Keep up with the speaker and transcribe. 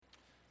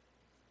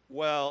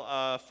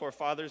Well, for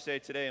Father's Day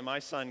today, my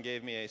son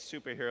gave me a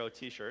superhero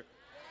t-shirt.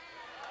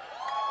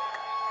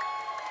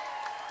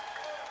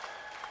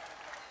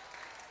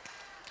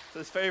 It's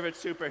his favorite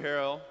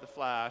superhero, the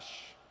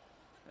Flash.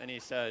 And he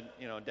said,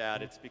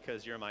 Dad, it's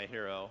because you're my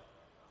hero.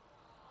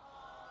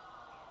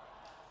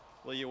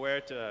 Will you wear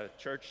it to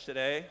church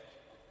today?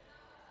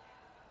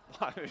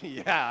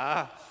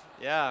 Yeah,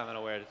 I'm going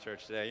to wear it to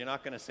church today. You're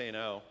not going to say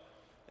no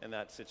in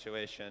that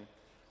situation.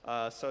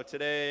 So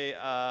today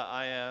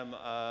I am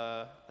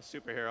a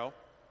superhero.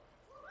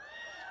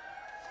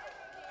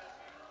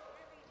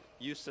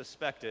 You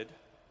suspected.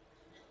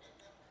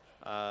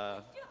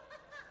 But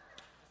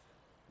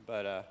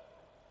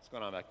what's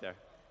going on back there?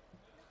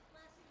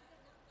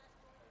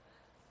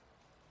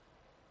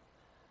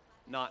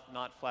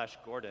 Not Flash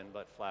Gordon,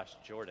 but Flash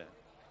Jordan.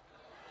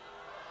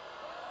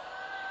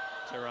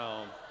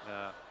 Jerome,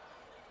 yeah.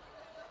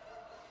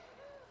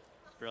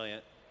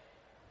 Brilliant.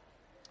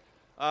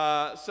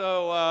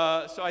 So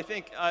I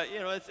think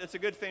it's a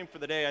good theme for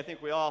the day. I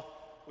think we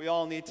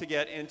all need to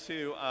get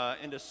into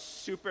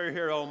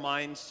superhero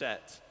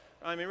mindset.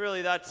 I mean,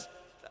 really, that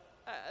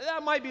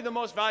might be the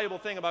most valuable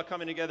thing about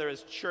coming together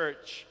as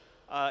church.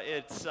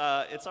 It's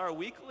our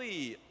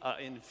weekly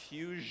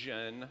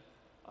infusion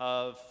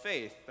of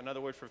faith. Another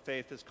word for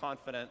faith is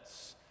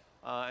confidence,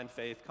 and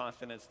faith,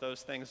 confidence.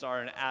 Those things are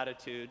an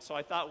attitude. So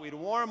I thought we'd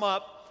warm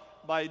up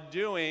by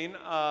doing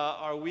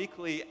our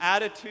weekly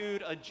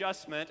attitude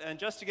adjustment. And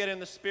just to get in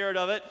the spirit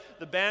of it,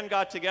 the band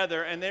got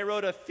together and they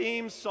wrote a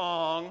theme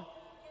song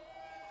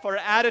for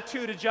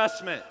attitude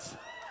adjustment.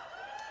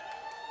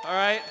 All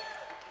right?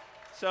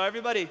 So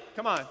everybody,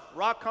 come on,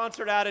 rock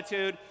concert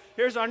attitude.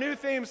 Here's our new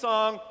theme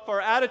song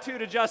for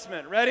attitude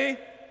adjustment. Ready?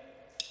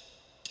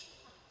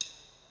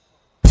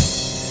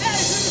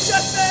 Attitude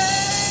adjustment!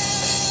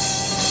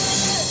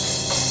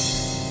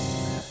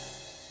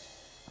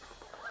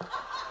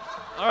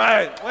 All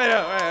right, wait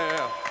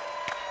up.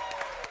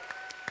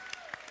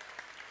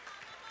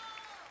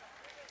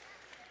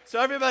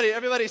 So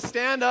everybody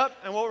stand up,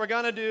 and what we're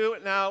going to do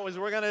now is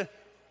we're going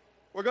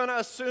to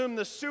assume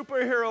the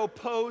superhero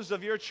pose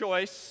of your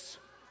choice.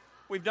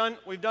 We've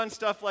done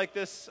stuff like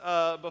this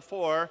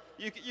before.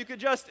 You could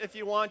just, if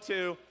you want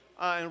to,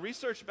 and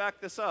research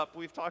back this up,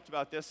 we've talked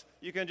about this,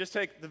 you can just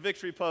take the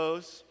victory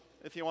pose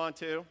if you want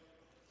to.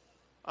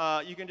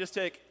 You can just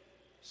take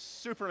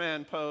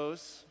Superman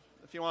pose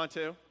if you want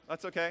to.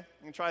 That's okay.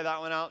 You can try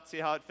that one out, see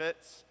how it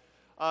fits.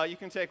 You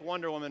can take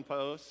Wonder Woman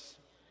pose.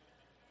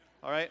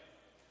 All right?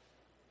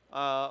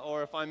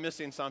 Or if I'm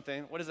missing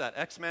something, what is that,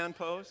 X-Man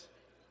pose?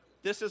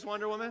 This is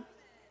Wonder Woman?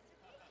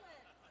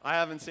 I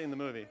haven't seen the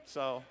movie,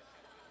 so.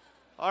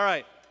 All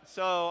right,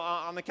 so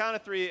on the count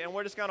of three, and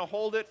we're just going to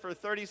hold it for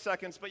 30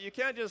 seconds, but you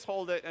can't just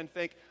hold it and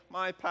think,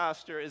 my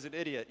pastor is an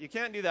idiot. You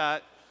can't do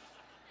that.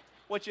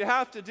 What you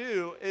have to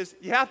do is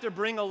you have to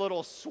bring a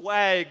little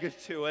swag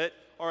to it,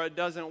 or it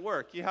doesn't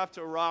work. You have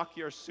to rock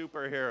your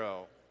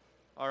superhero,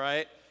 all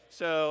right?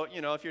 So,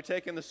 if you're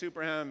taking the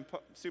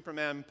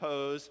Superman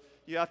pose,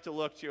 you have to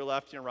look to your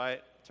left and your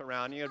right to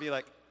round. You're going to be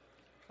like,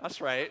 that's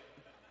right.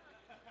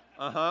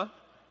 Uh-huh.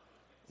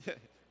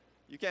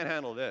 You can't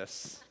handle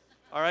this.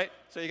 All right,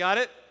 so you got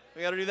it?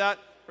 We got to do that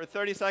for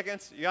 30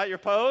 seconds. You got your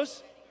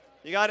pose?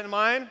 You got it in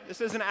mind? This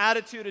is an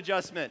attitude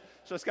adjustment,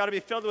 so it's got to be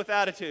filled with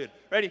attitude.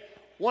 Ready?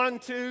 1,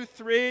 2,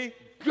 3,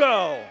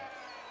 go!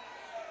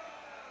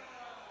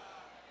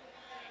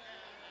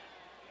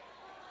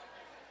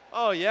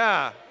 Oh,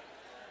 yeah.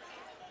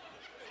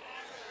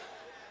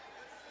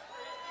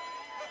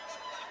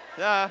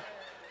 Yeah.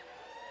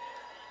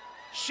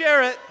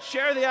 Share it.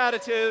 Share the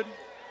attitude.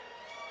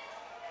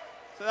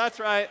 So that's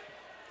right.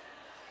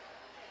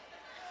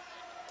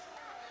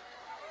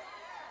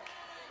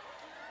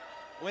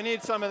 We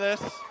need some of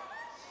this.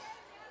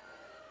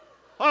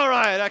 All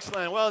right,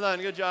 excellent. Well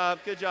done. Good job.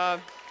 Good job.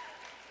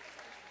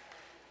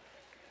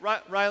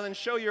 Rylan,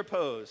 show your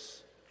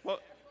pose. Well,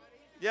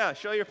 yeah,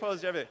 show your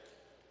pose to everybody.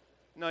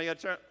 No, you got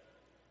to turn.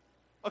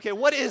 Okay,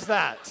 what is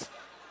that?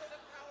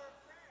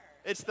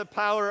 It's the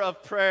power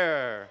of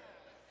prayer.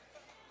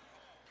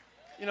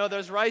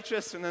 There's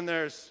righteous and then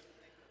there's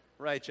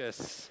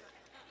righteous.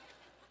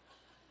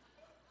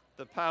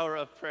 The power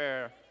of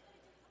prayer.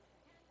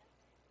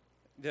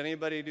 Did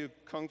anybody do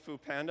Kung Fu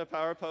Panda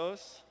power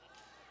pose?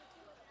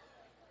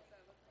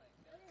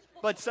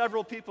 But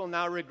several people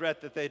now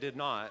regret that they did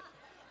not.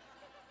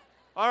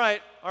 All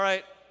right.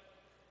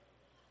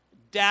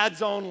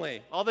 Dads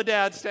only. All the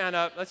dads stand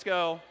up. Let's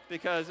go,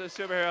 because it's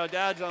superhero.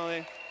 Dads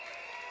only.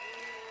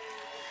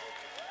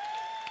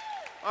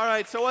 All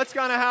right, so what's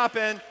going to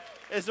happen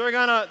is they're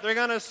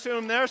gonna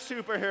assume their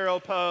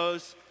superhero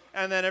pose,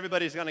 and then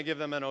everybody's going to give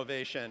them an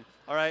ovation.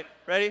 All right,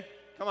 ready?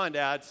 Come on,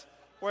 dads.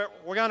 We're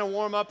going to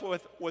warm up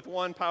with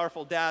one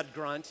powerful dad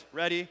grunt.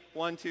 Ready?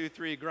 1, 2,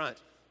 3, grunt.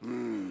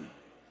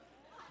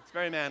 It's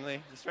very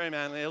manly. It's very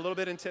manly. A little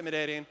bit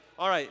intimidating.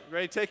 All right,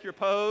 ready? Take your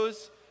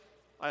pose.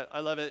 I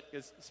love it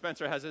because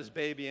Spencer has his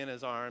baby in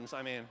his arms.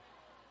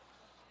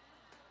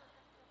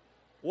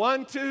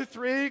 1, 2,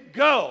 3,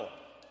 go.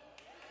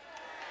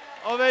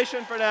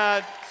 Ovation for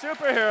Dad.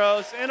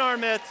 Superheroes in our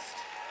midst.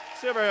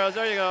 Superheroes,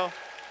 there you go.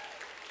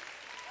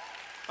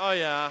 Oh,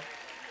 yeah.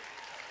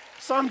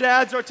 Some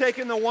dads are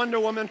taking the Wonder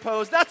Woman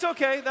pose. That's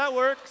okay, that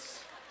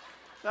works.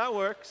 That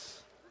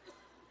works.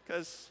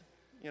 Because,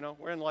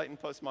 we're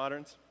enlightened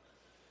postmoderns.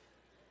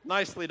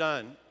 Nicely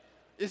done.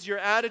 Is your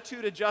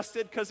attitude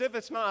adjusted? Because if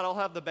it's not, I'll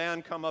have the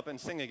band come up and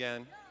sing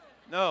again.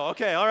 No,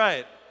 okay, all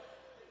right.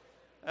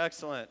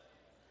 Excellent.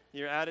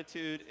 Your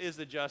attitude is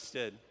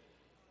adjusted.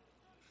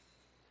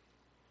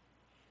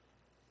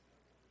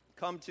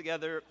 Come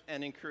together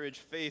and encourage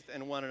faith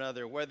in one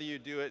another, whether you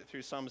do it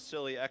through some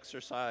silly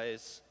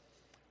exercise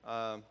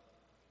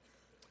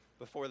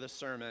before the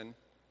sermon,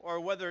 or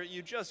whether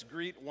you just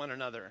greet one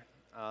another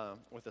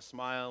with a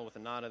smile, with a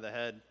nod of the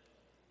head,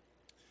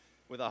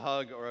 with a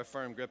hug or a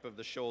firm grip of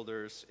the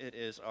shoulders. It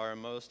is our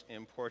most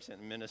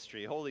important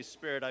ministry. Holy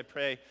Spirit, I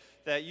pray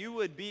that you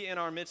would be in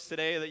our midst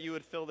today, that you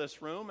would fill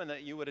this room, and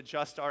that you would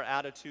adjust our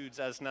attitudes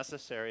as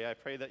necessary. I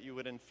pray that you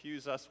would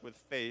infuse us with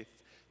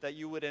faith, that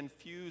you would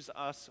infuse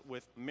us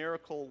with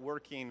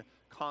miracle-working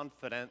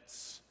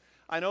confidence.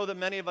 I know that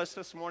many of us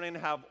this morning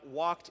have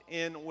walked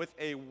in with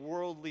a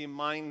worldly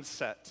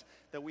mindset,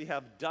 that we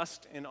have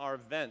dust in our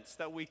vents,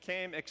 that we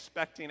came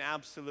expecting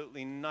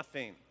absolutely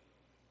nothing,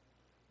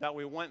 that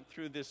we went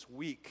through this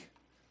week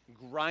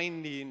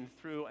grinding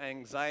through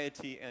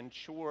anxiety and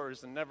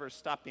chores and never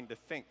stopping to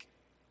think,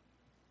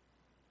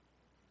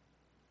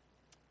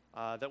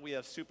 that we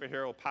have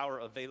superhero power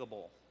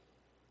available,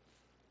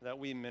 that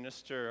we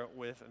minister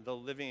with the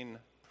living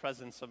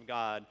presence of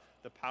God,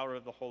 the power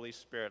of the Holy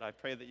Spirit. I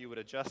pray that you would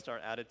adjust our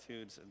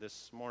attitudes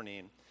this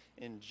morning.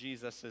 In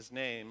Jesus'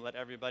 name, let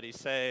everybody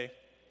say,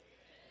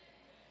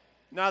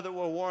 now that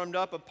we're warmed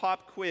up, a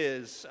pop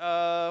quiz.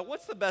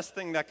 What's the best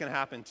thing that can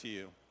happen to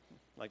you?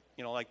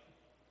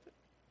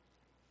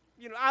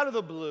 Out of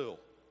the blue,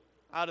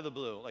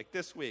 like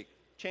this week,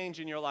 change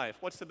in your life.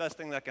 What's the best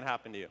thing that can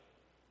happen to you?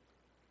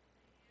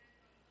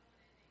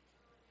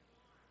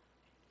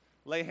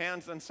 Lay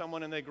hands on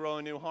someone and they grow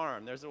a new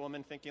arm. There's a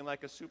woman thinking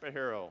like a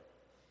superhero.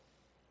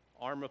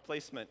 Arm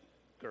replacement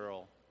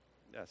girl.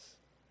 Yes.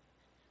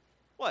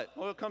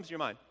 What comes to your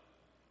mind?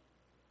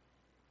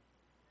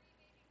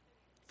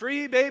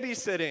 Free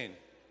babysitting.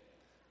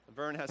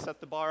 Vern has set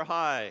the bar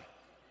high.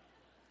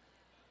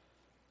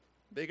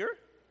 Bigger?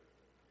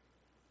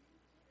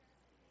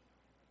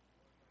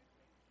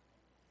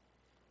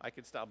 I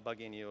could stop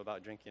bugging you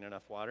about drinking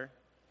enough water.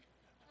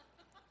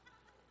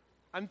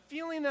 I'm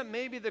feeling that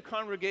maybe the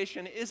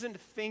congregation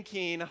isn't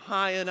thinking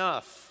high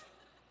enough.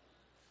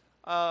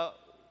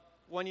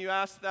 When you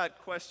ask that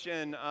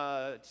question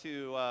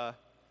to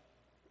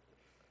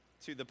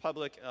the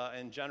public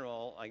in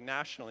general, like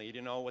nationally, do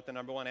you know what the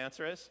number one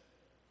answer is?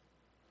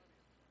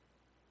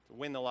 To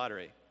win the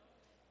lottery.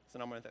 It's the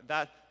number one thing.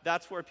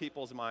 That's where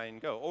people's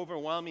mind go.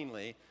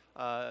 Overwhelmingly,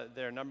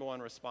 their number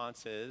one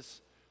response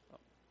is,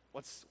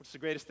 what's the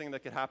greatest thing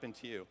that could happen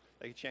to you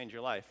that could change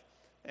your life?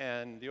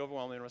 And the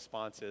overwhelming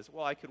response is,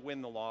 well, I could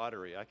win the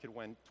lottery. I could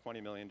win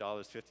 $20 million,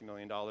 $50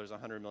 million,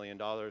 $100 million.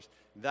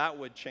 That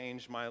would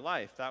change my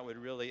life. That would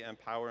really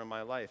empower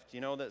my life. Do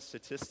you know that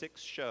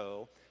statistics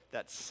show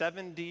that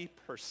 70%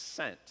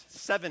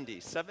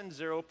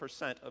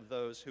 of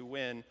those who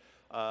win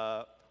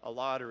a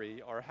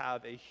lottery or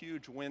have a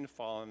huge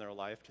windfall in their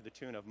life to the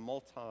tune of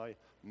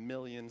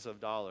multi-millions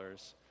of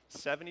dollars,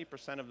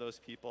 70% of those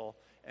people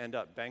end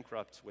up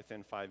bankrupt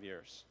within 5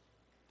 years.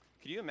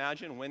 Could you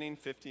imagine winning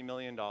 $50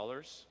 million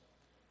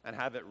and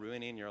have it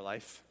ruining your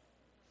life?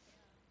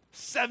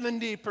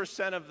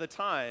 70% of the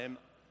time,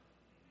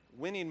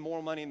 winning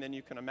more money than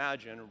you can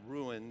imagine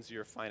ruins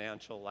your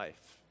financial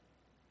life.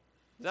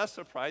 Does that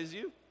surprise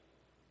you?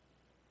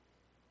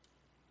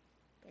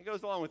 It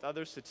goes along with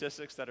other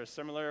statistics that are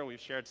similar. We've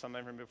shared some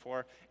of them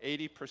before.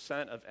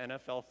 80% of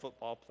NFL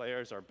football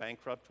players are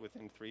bankrupt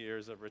within 3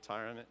 years of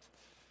retirement.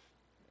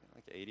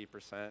 Like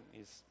 80%.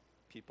 These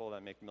people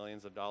that make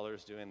millions of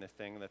dollars doing the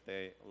thing that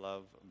they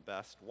love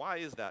best. Why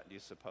is that, do you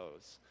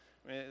suppose?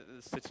 I mean,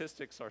 the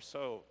statistics are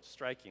so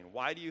striking.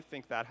 Why do you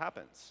think that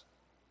happens?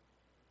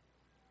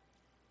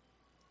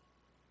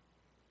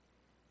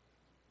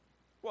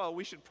 Well,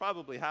 we should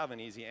probably have an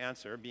easy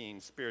answer, being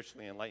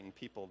spiritually enlightened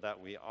people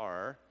that we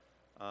are.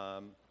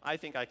 I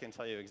think I can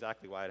tell you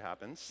exactly why it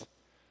happens.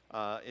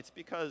 It's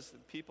because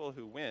people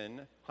who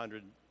win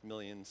hundred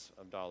millions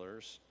of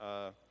dollars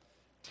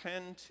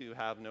tend to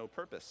have no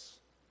purpose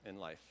in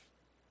life,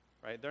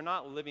 right? They're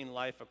not living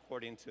life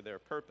according to their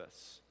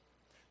purpose.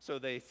 So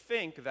they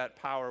think that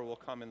power will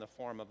come in the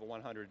form of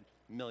 $100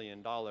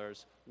 million.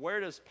 Where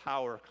does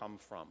power come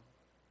from?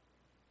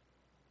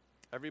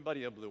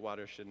 Everybody at Blue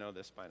Water should know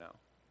this by now.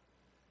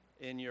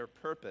 In your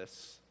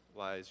purpose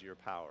lies your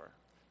power.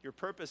 Your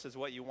purpose is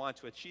what you want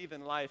to achieve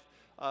in life.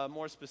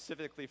 More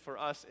specifically for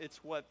us,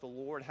 it's what the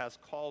Lord has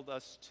called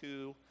us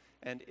to.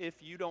 And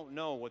if you don't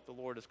know what the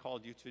Lord has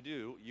called you to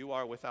do, you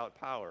are without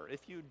power.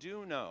 If you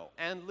do know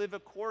and live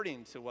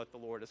according to what the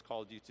Lord has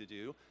called you to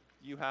do,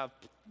 you have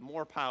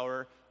more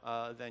power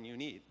than you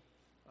need.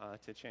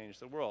 to change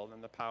the world,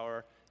 and the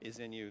power is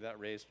in you that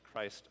raised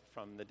Christ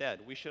from the dead.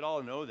 We should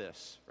all know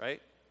this,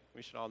 right?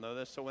 We should all know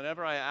this. So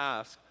whenever I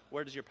ask,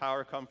 where does your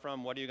power come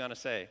from, what are you going to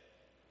say?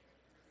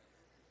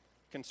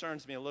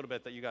 Concerns me a little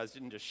bit that you guys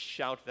didn't just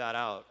shout that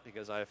out,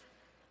 because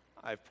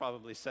I've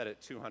probably said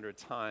it 200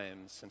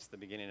 times since the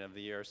beginning of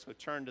the year. So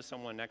turn to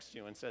someone next to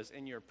you and says,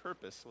 in your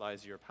purpose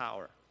lies your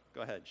power.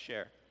 Go ahead,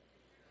 share.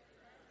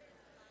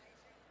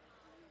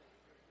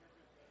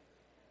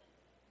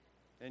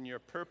 In your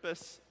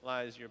purpose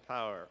lies your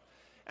power.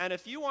 And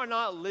if you are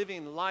not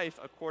living life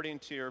according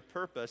to your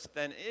purpose,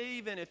 then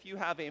even if you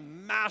have a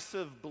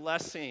massive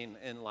blessing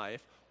in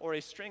life or a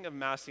string of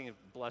massive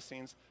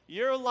blessings,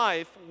 your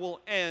life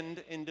will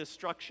end in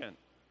destruction.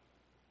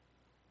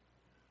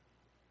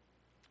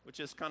 Which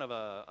is kind of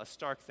a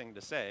stark thing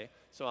to say,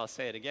 so I'll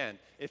say it again.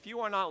 If you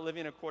are not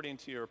living according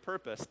to your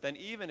purpose, then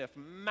even if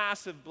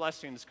massive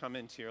blessings come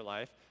into your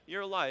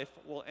life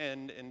will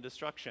end in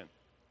destruction.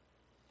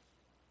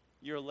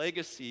 Your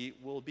legacy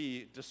will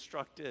be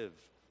destructive.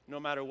 No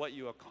matter what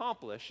you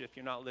accomplish, if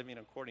you're not living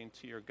according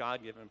to your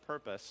God-given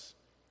purpose,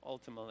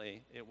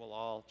 ultimately it will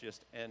all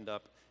just end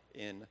up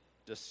in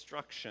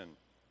destruction.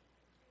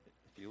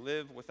 If you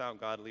live without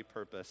godly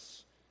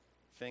purpose,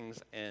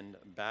 things end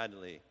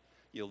badly.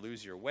 You'll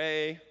lose your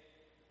way.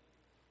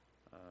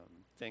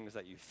 Things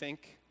that you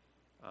think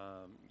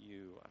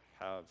you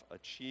have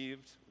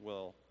achieved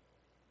will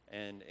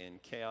end in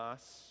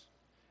chaos.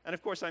 And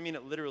of course, I mean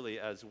it literally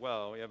as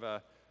well. We have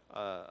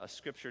a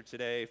scripture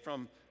today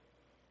from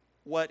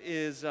what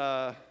is,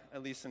 at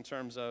least in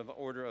terms of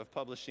order of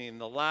publishing,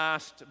 the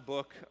last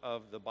book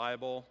of the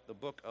Bible, the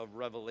book of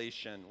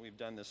Revelation. We've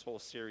done this whole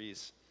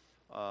series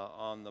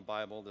on the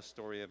Bible, the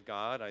story of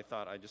God. I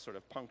thought I'd just sort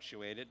of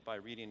punctuate it by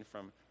reading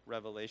from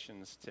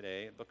Revelations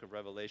today, book of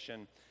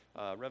Revelation,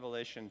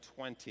 Revelation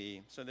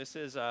 20. So this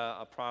is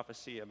a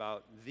prophecy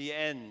about the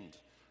end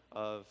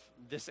of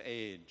this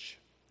age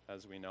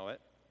as we know it.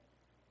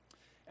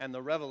 And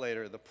the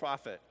revelator, the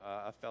prophet,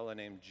 a fellow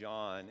named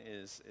John,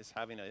 is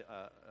having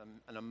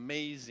an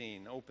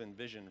amazing open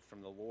vision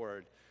from the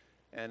Lord.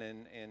 And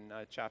in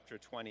chapter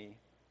 20,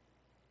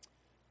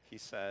 he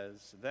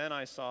says, "Then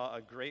I saw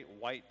a great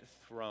white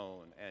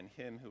throne and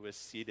him who is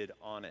seated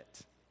on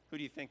it." Who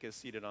do you think is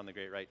seated on the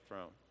great white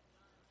throne?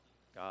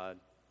 God,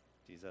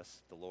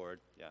 Jesus, the Lord,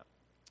 yeah.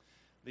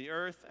 "The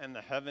earth and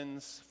the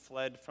heavens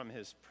fled from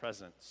his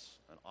presence,"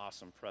 an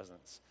awesome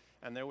presence,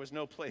 "and there was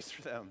no place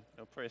for them,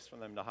 no place for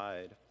them to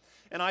hide.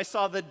 And I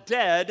saw the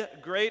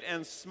dead, great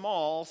and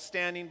small,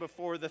 standing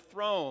before the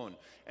throne.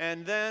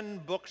 And then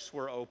books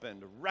were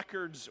opened,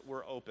 records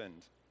were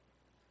opened.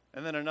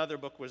 And then another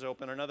book was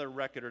opened, another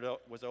record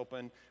was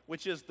opened,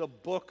 which is the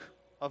book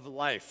of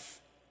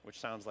life," which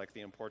sounds like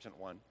the important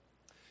one.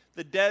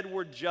 "The dead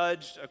were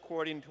judged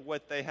according to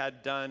what they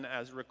had done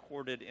as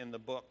recorded in the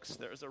books."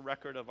 There's a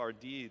record of our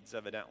deeds,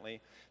 evidently.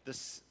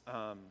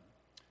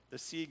 The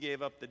sea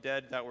gave up the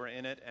dead that were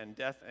in it, and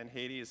death and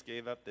Hades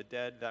gave up the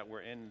dead that were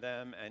in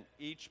them, and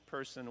each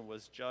person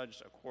was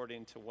judged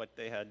according to what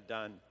they had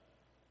done.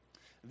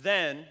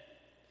 Then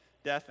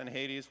death and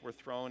Hades were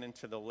thrown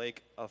into the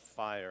lake of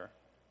fire.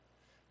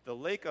 The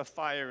lake of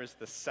fire is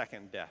the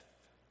second death,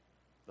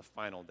 the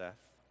final death.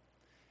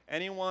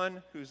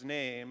 Anyone whose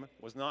name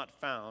was not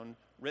found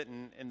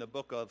written in the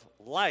book of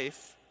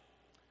life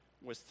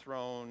was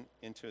thrown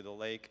into the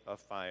lake of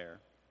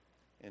fire,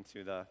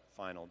 into the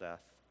final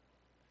death.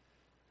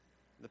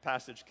 The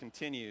passage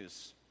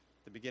continues,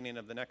 the beginning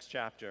of the next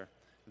chapter.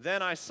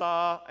 "Then I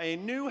saw a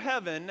new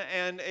heaven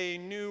and a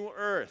new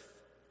earth.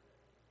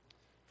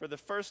 For the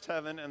first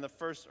heaven and the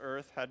first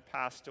earth had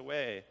passed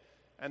away,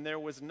 and there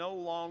was no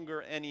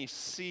longer any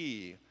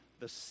sea."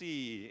 The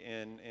sea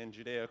in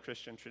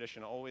Judeo-Christian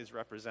tradition always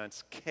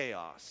represents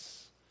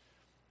chaos.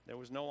 There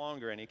was no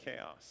longer any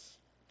chaos.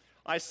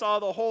 "I saw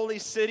the holy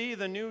city,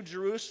 the new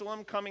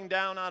Jerusalem, coming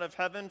down out of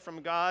heaven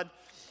from God,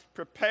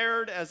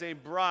 prepared as a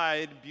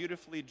bride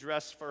beautifully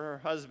dressed for her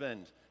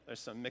husband." There's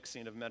some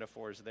mixing of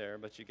metaphors there,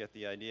 but you get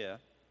the idea.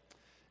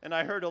 "And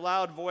I heard a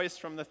loud voice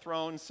from the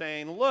throne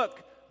saying,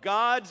 'Look,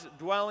 God's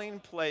dwelling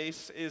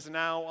place is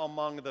now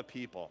among the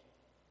people,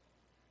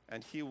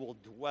 and he will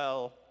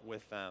dwell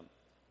with them.'"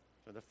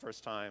 For the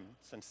first time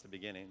since the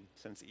beginning,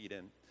 since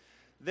Eden.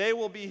 "They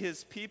will be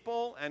his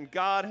people, and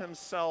God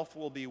himself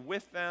will be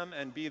with them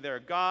and be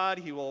their God.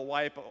 He will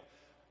wipe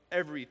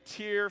every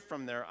tear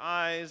from their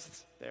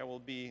eyes. There will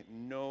be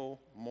no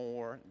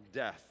more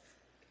death,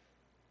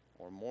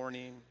 or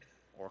mourning,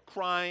 or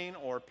crying,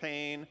 or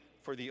pain,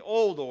 for the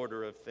old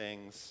order of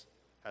things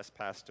has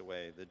passed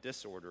away." The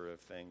disorder of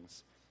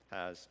things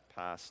has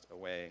passed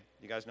away.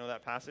 You guys know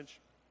that passage?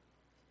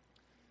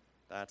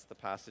 That's the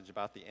passage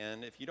about the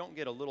end. If you don't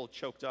get a little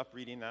choked up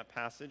reading that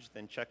passage,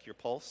 then check your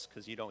pulse,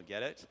 because you don't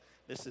get it.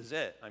 This is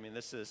it. I mean,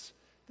 this is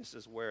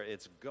where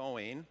it's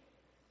going.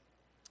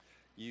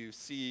 You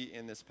see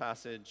in this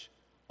passage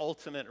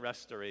ultimate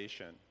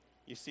restoration.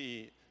 You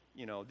see,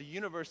 the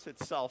universe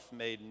itself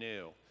made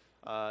new.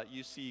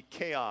 You see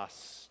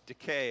chaos,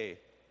 decay,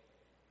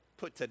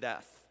 put to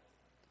death.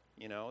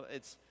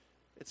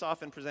 It's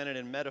often presented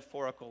in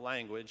metaphorical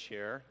language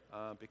here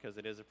because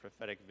it is a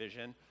prophetic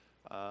vision.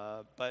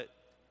 But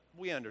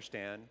we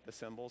understand the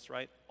symbols,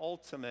 right?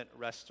 Ultimate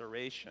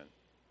restoration.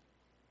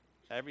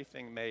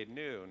 Everything made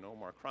new. No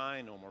more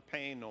crying, no more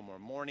pain, no more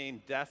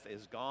mourning. Death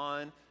is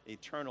gone.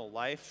 Eternal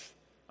life.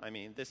 I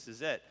mean, this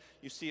is it.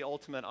 You see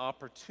ultimate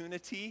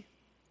opportunity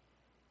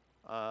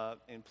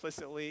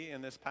implicitly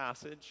in this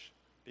passage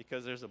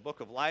because there's a book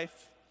of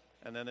life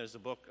and then there's a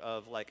book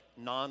of like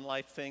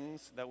non-life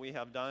things that we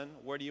have done.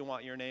 Where do you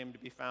want your name to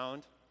be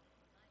found?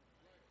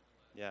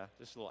 Yeah,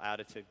 just a little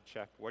attitude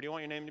check. Where do you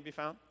want your name to be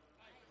found?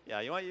 Yeah,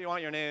 you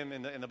want your name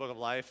in the book of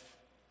life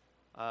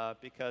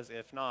because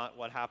if not,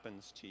 what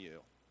happens to you?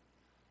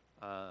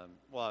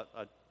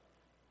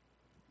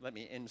 Let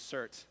me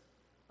insert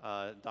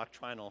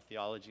doctrinal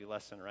theology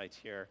lesson right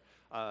here.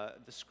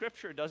 The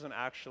scripture doesn't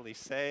actually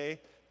say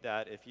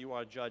that if you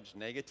are judged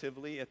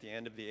negatively at the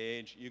end of the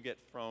age, you get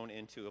thrown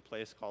into a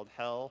place called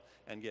hell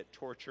and get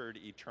tortured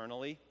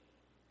eternally,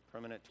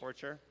 permanent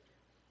torture.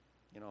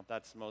 You know, if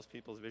that's most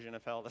people's vision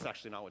of hell, that's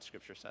actually not what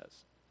scripture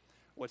says.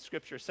 What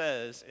scripture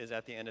says is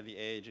at the end of the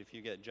age, if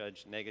you get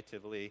judged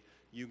negatively,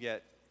 you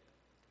get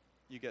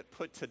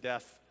put to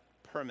death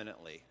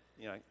permanently.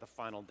 You know, the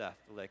final death,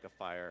 the lake of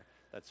fire.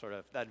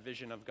 That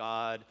vision of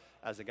God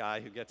as a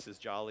guy who gets his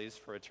jollies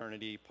for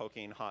eternity,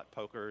 poking hot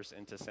pokers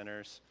into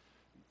sinners.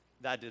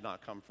 That did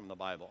not come from the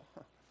Bible.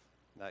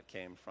 That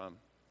came from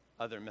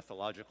other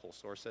mythological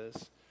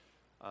sources.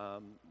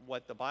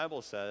 What the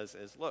Bible says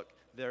is, look,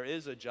 there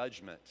is a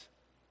judgment.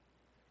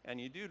 And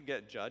you do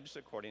get judged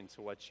according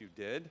to what you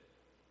did.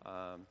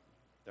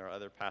 There are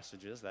other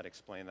passages that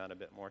explain that a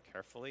bit more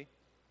carefully.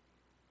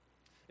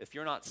 If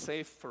you're not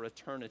safe for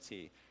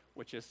eternity,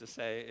 which is to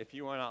say, if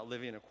you are not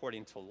living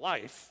according to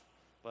life,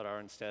 but are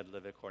instead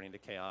live according to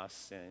chaos,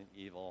 sin,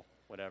 evil,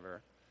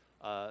 whatever,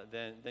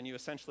 then you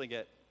essentially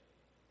get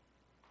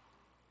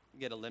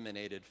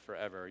eliminated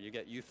forever. You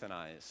get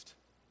euthanized,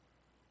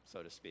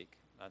 so to speak.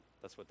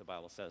 That's what the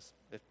Bible says.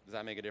 Does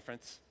that make a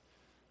difference?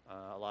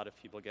 A lot of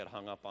people get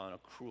hung up on a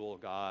cruel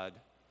God,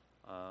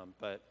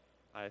 but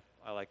I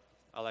like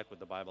what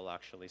the Bible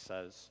actually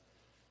says.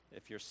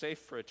 If you're safe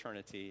for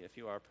eternity, if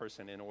you are a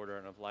person in order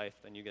and of life,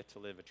 then you get to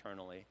live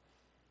eternally.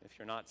 If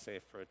you're not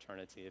safe for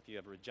eternity, if you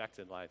have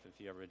rejected life,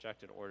 if you have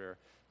rejected order,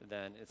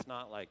 then it's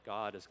not like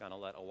God is going to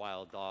let a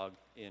wild dog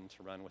in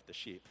to run with the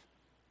sheep.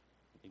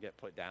 You get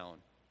put down,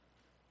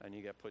 and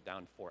you get put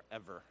down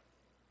forever.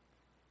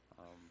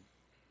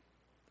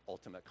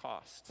 Ultimate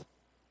cost.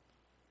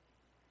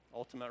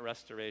 Ultimate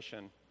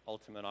restoration,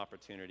 ultimate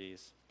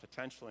opportunities,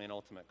 potentially an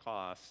ultimate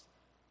cost,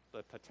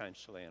 but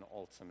potentially an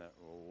ultimate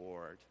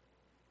reward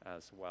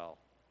as well.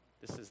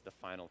 This is the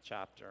final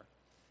chapter,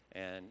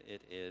 and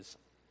it is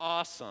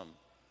awesome.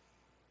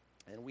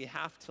 And we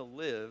have to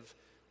live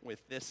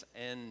with this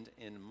end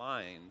in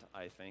mind,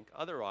 I think.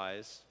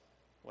 Otherwise,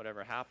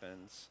 whatever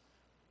happens,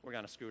 we're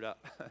going to screw it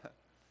up,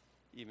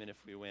 even if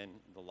we win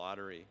the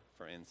lottery,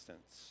 for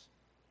instance.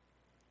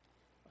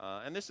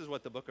 And this is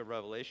what the book of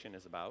Revelation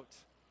is about.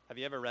 Have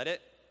you ever read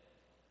it?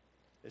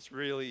 It's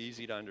really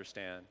easy to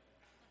understand.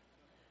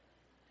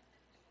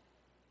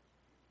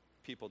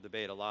 People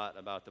debate a lot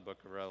about the book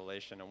of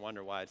Revelation and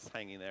wonder why it's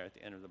hanging there at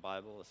the end of the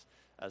Bible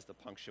as the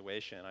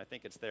punctuation. I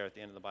think it's there at the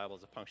end of the Bible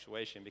as a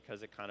punctuation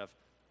because it kind of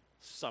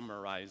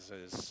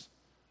summarizes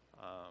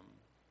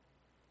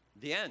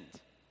the end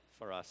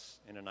for us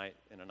in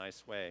a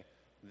nice way.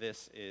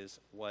 This is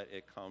what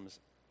it comes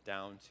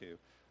down to.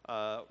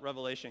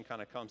 Revelation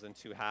kind of comes in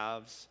two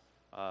halves.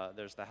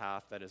 There's the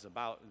half that is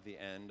about the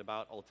end,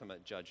 about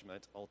ultimate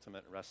judgment,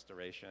 ultimate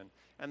restoration.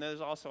 And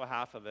there's also a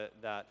half of it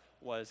that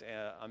was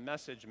a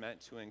message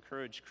meant to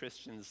encourage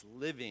Christians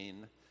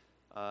living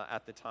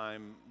at the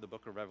time the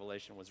book of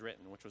Revelation was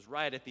written, which was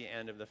right at the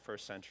end of the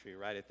first century,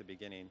 right at the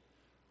beginning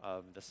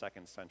of the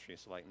second century,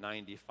 so like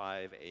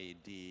 95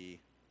 AD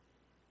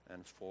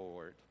and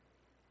forward.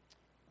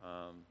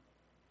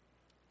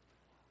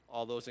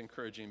 All those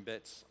encouraging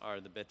bits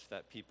are the bits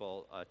that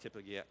people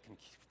typically get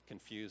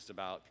confused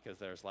about because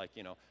there's like,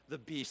 the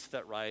beast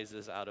that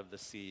rises out of the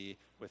sea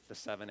with the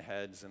 7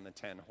 heads and the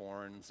 10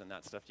 horns and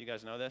that stuff. Do you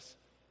guys know this?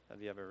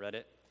 Have you ever read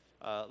it?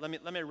 Let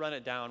me run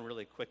it down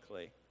really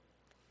quickly.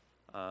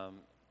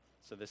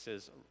 So this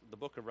is the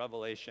book of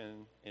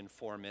Revelation in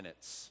 4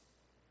 minutes.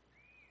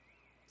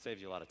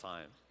 Saves you a lot of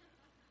time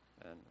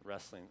and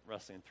wrestling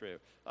through.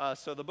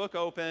 So the book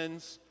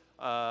opens,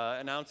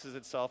 announces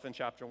itself in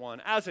chapter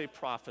 1 as a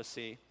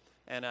prophecy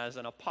and as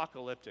an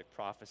apocalyptic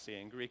prophecy.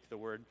 In Greek, the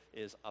word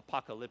is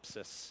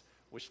apocalypsis,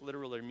 which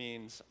literally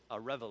means a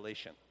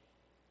revelation.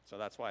 So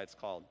that's why it's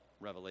called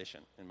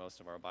Revelation in most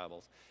of our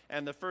Bibles.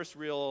 And the first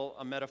real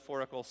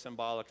metaphorical,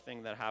 symbolic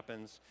thing that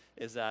happens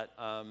is that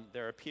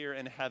there appear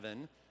in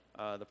heaven,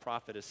 the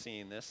prophet is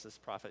seeing this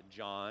prophet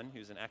John,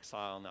 who's in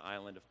exile on the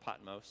island of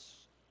Patmos.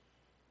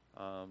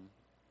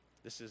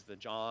 This is the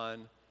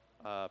John,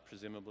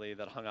 presumably,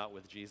 that hung out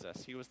with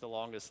Jesus. He was the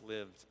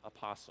longest-lived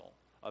apostle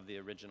of the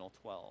original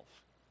 12.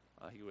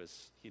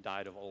 He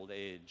died of old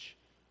age,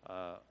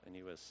 and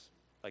he was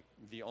like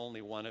the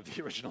only one of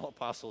the original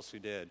apostles who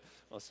did.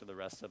 Most of the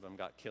rest of them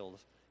got killed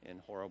in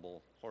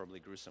horribly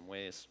gruesome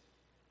ways.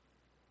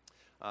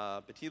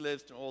 But he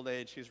lives to old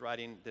age. He's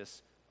writing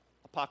this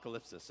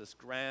apocalypsis, this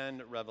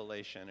grand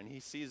revelation, and he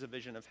sees a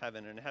vision of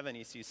heaven. And in heaven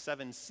he sees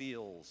 7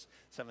 seals,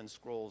 7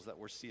 scrolls that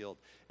were sealed,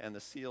 and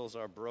the seals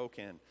are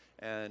broken.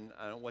 And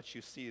what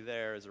you see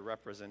there is a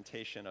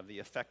representation of the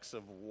effects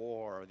of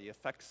war, the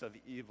effects of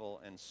evil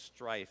and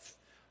strife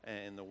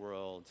in the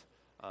world.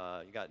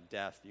 You got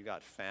death, you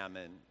got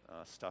famine,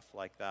 stuff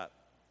like that.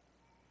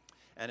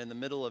 And in the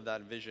middle of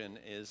that vision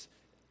is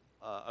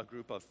a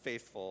group of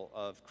faithful,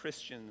 of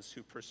Christians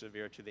who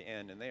persevere to the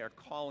end, and they are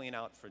calling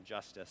out for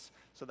justice.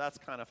 So that's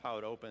kind of how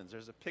it opens.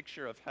 There's a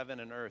picture of heaven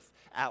and earth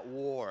at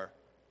war,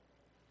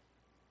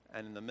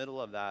 and in the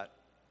middle of that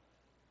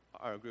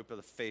are a group of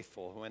the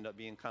faithful who end up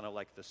being kind of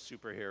like the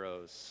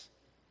superheroes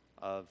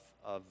of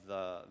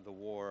the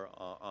war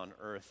on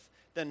earth.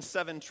 Then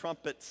 7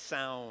 trumpets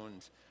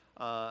sound,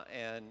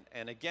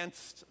 and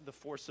against the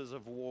forces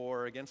of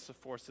war, against the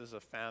forces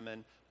of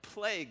famine,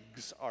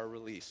 plagues are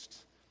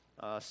released.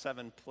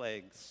 7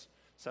 plagues.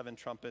 7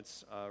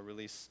 trumpets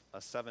release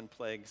 7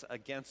 plagues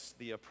against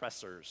the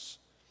oppressors.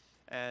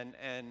 And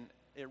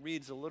it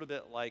reads a little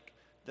bit like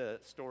the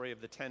story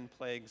of the 10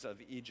 plagues of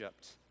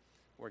Egypt,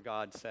 where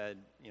God said,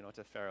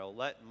 to Pharaoh,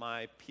 "Let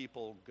my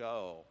people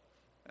go."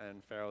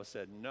 And Pharaoh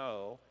said,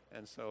 "No."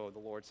 And so the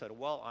Lord said,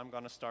 "Well, I'm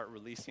going to start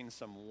releasing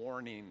some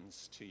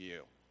warnings to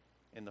you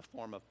in the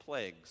form of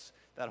plagues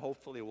that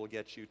hopefully will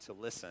get you to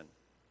listen."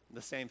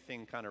 The same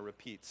thing kind of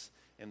repeats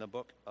in the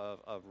book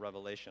of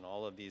Revelation.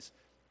 All of these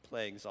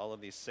plagues, all of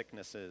these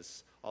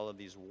sicknesses, all of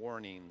these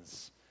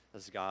warnings,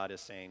 as God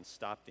is saying,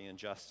 stop the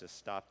injustice,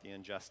 stop the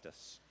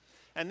injustice.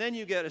 And then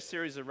you get a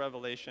series of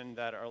revelation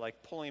that are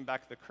like pulling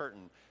back the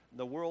curtain.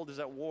 The world is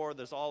at war,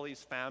 there's all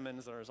these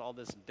famines, there's all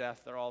this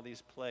death, there are all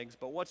these plagues,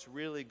 but what's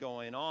really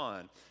going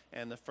on?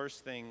 And the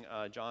first thing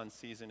John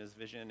sees in his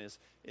vision is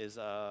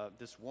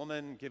this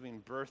woman giving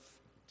birth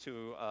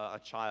to a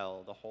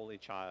child, a holy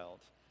child,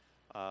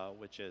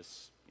 which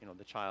is,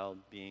 the child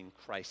being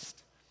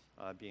Christ,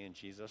 being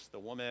Jesus. The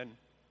woman,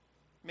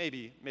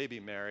 maybe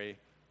Mary,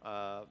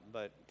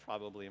 but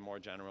probably more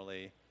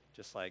generally,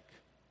 just like,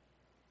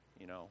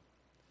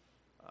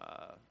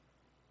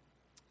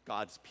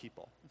 God's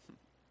people.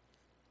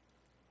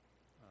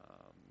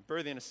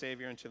 Birthing a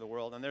Savior into the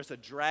world. And there's a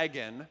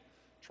dragon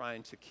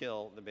trying to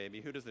kill the baby.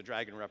 Who does the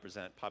dragon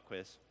represent? Pop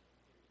quiz.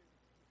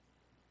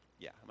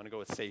 Yeah, I'm going to go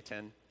with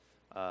Satan.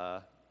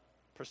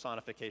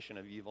 Personification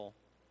of evil,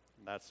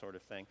 that sort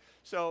of thing.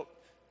 So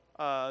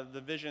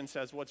the vision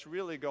says what's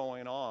really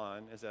going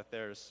on is that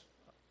there's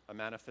a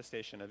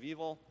manifestation of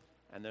evil,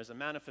 and there's a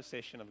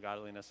manifestation of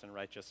godliness and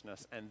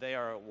righteousness, and they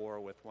are at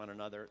war with one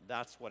another.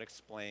 That's what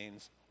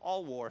explains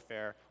all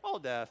warfare, all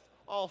death,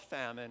 all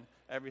famine,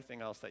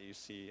 everything else that you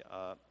see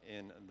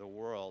in the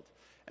world.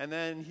 And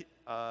then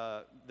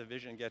the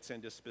vision gets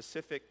into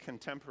specific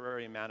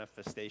contemporary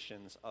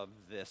manifestations of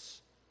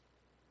this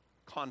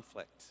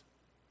conflict.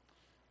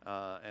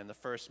 And the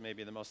first,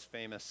 maybe the most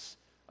famous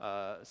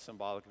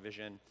symbolic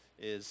vision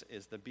is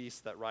the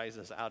beast that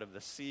rises out of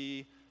the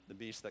sea, the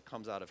beast that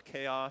comes out of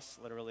chaos,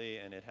 literally,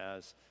 and it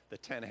has the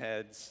 7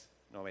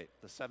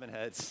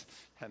 heads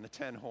and the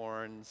 10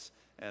 horns,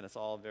 and it's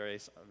all very,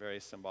 very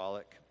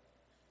symbolic.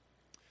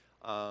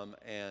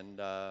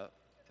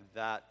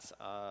 That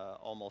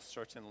almost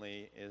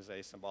certainly is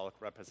a symbolic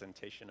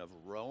representation of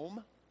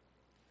Rome.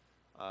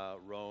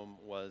 Rome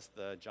was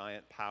the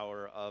giant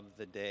power of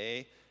the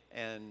day,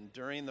 and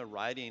during the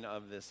writing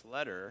of this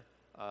letter,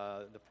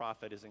 the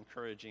prophet is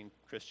encouraging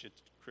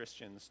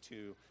Christians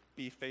to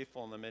be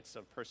faithful in the midst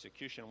of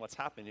persecution. What's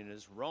happening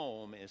is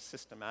Rome is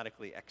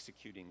systematically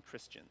executing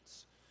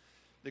Christians.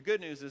 The good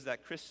news is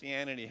that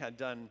Christianity had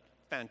done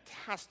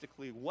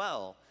fantastically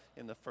well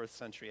in the first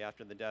century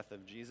after the death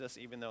of Jesus,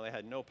 even though they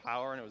had no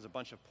power and it was a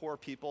bunch of poor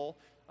people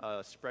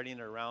spreading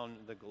it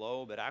around the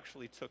globe. It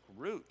actually took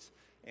root,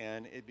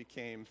 and it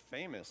became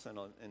famous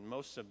in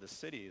most of the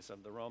cities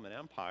of the Roman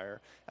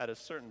Empire. At a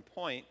certain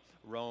point,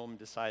 Rome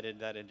decided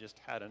that it just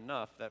had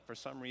enough, that for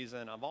some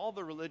reason, of all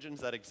the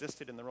religions that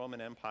existed in the Roman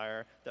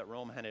Empire that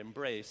Rome had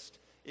embraced,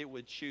 it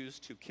would choose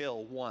to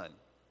kill one.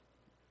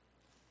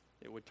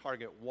 It would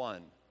target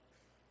one,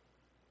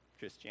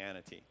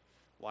 Christianity.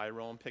 Why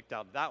Rome picked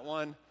out that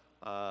one,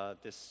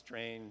 this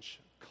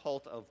strange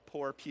cult of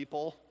poor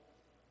people?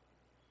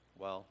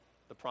 Well,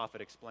 the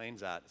prophet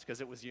explains that. It's because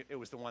it was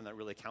the one that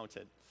really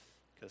counted,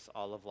 because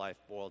all of life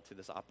boiled to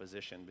this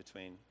opposition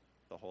between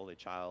the holy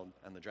child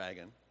and the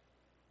dragon.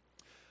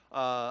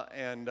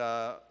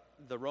 The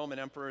Roman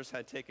emperors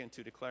had taken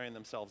to declaring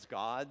themselves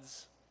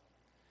gods,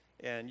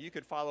 and you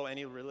could follow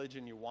any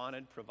religion you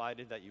wanted,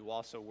 provided that you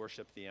also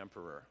worshiped the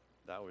emperor.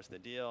 That was the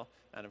deal.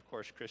 And of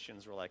course,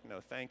 Christians were like, no,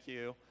 thank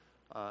you.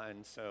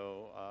 And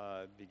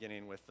so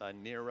beginning with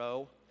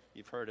Nero,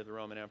 you've heard of the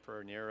Roman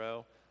Emperor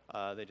Nero,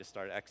 they just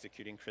started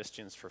executing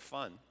Christians for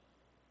fun.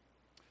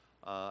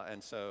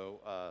 And so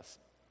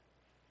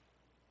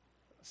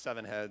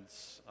 7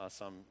 heads,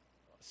 some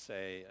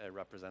say it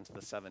represents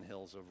the 7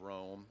 hills of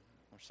Rome,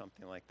 or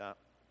something like that.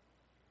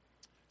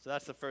 So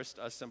that's the first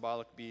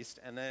symbolic beast.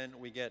 And then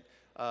we get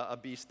a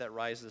beast that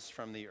rises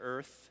from the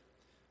earth,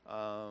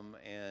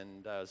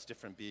 and it's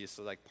different beasts,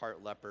 so like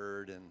part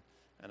leopard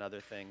and other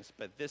things.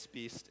 But this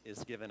beast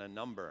is given a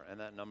number, and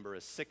that number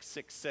is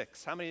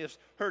 666. How many have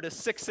heard of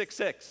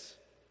 666?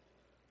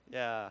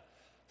 Yeah.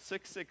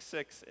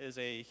 666 is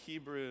a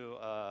Hebrew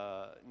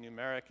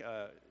numeric.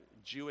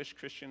 Jewish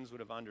Christians would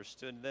have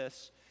understood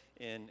this.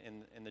 In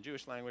the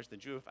Jewish language,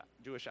 the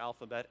Jewish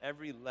alphabet,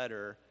 every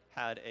letter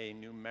had a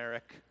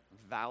numeric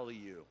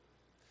value.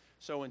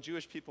 So when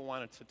Jewish people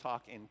wanted to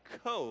talk in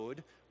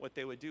code, what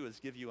they would do is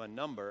give you a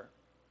number,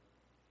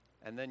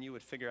 and then you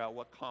would figure out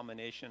what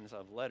combinations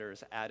of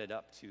letters added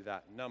up to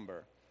that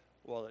number.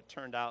 Well, it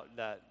turned out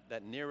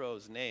that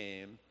Nero's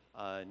name,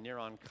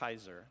 Neron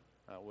Kaiser,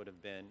 would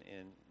have been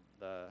in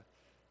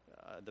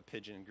the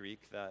Pidgin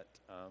Greek that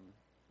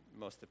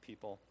most of the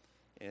people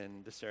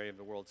in this area of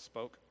the world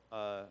spoke.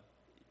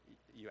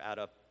 You add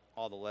up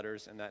all the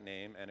letters in that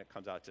name, and it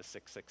comes out to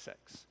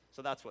 666.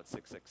 So that's what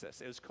 666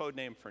 is. It was code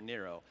name for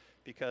Nero,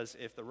 because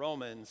if the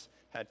Romans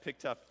had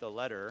picked up the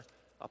letter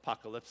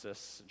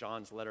Apocalypsis,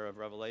 John's letter of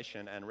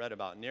Revelation, and read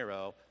about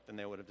Nero, then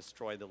they would have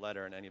destroyed the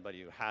letter and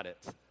anybody who had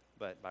it.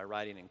 But by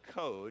writing in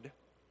code,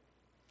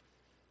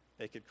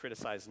 they could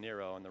criticize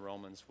Nero, and the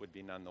Romans would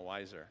be none the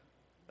wiser.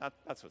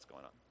 That's what's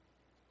going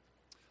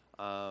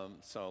on.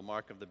 So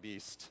mark of the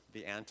beast,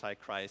 the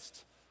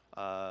Antichrist,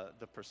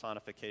 the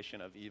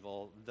personification of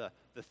evil, the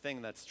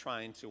thing that's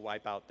trying to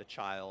wipe out the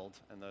child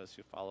and those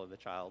who follow the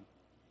child.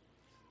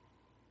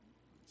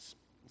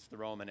 It's the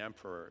Roman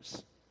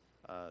emperors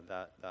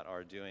that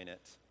are doing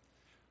it.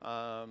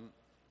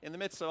 In the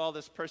midst of all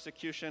this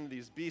persecution,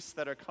 these beasts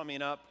that are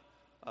coming up,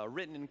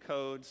 written in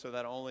code so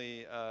that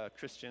only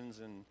Christians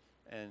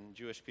and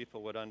Jewish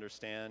people would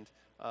understand,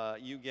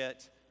 you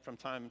get from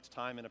time to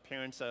time an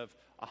appearance of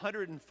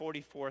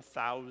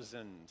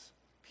 144,000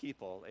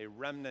 people, a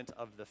remnant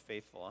of the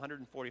faithful.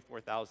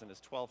 144,000 is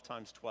 12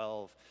 times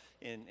 12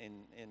 in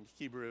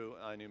Hebrew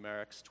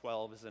numerics.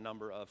 12 is the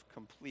number of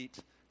complete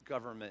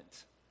government.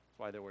 That's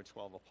why there were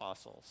 12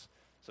 apostles.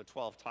 So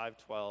 12 times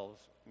 12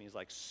 means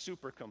like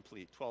super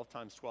complete. 12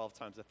 times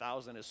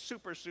 1,000 is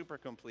super, super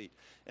complete.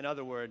 In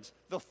other words,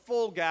 the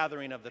full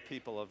gathering of the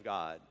people of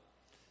God.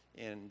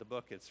 In the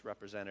book, it's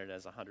represented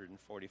as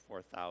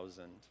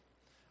 144,000.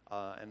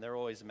 And they're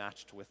always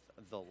matched with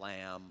the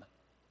Lamb.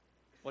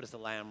 What does the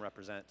Lamb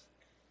represent?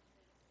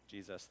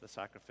 Jesus, the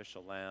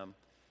sacrificial Lamb.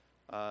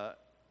 The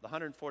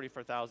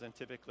 144,000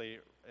 typically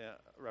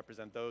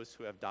represent those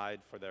who have died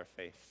for their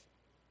faith,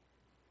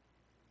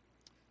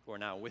 who are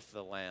now with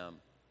the Lamb.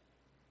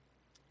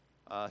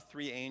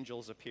 3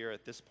 angels appear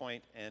at this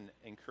point and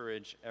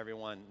encourage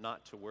everyone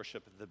not to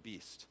worship the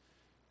beast,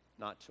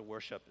 not to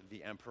worship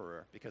the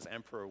emperor, because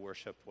emperor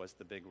worship was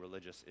the big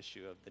religious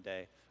issue of the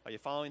day. Are you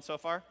following so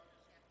far?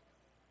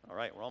 All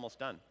right, we're almost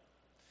done.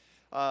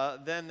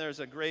 Then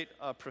there's a great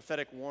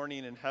prophetic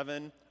warning in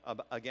heaven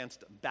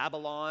against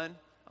Babylon.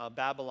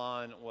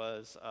 Babylon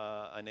was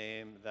a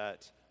name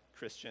that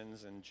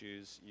Christians and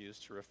Jews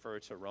used to refer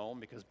to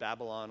Rome, because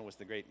Babylon was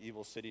the great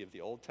evil city of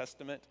the Old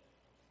Testament.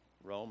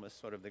 Rome is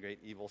sort of the great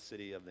evil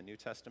city of the New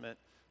Testament.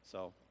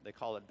 So they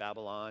call it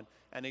Babylon.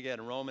 And again,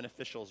 Roman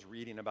officials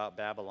reading about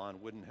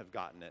Babylon wouldn't have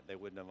gotten it. They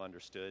wouldn't have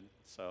understood.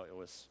 So it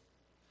was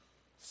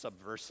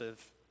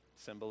subversive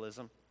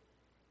symbolism.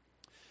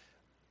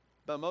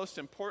 But most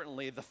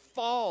importantly, the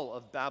fall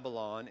of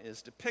Babylon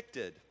is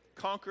depicted,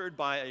 conquered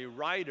by a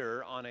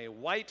rider on a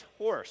white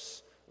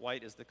horse.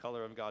 White is the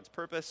color of God's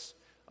purpose.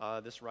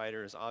 This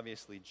rider is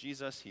obviously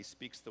Jesus. He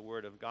speaks the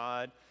word of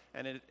God.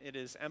 And it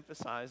is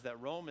emphasized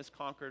that Rome is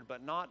conquered,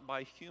 but not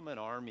by human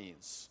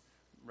armies,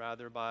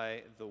 rather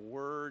by the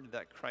word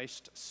that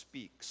Christ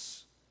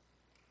speaks.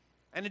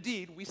 And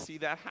indeed, we see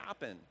that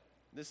happen.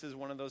 This is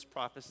one of those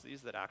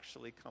prophecies that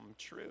actually come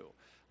true.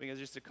 Because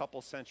just a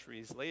couple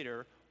centuries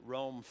later,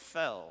 Rome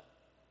fell.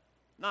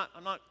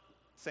 I'm not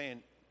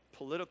saying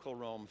political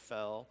Rome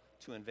fell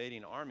to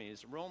invading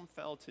armies. Rome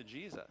fell to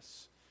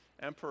Jesus.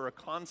 Emperor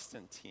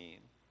Constantine,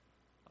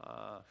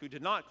 who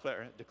did not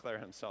declare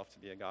himself to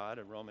be a god,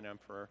 a Roman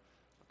emperor,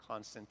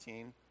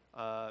 Constantine,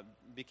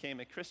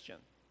 became a Christian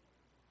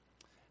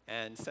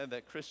and said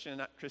that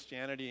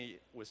Christianity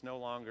was no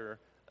longer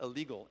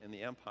illegal in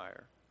the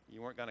empire.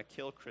 You weren't going to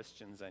kill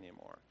Christians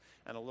anymore.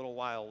 And a little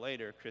while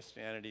later,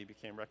 Christianity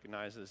became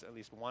recognized as at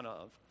least one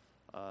of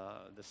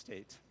the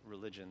state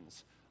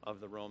religions of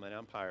the Roman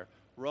Empire.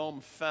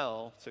 Rome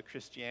fell to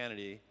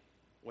Christianity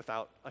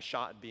without a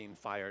shot being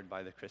fired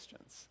by the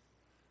Christians,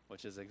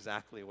 which is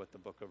exactly what the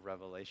book of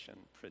Revelation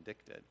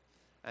predicted.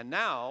 And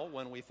now,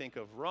 when we think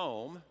of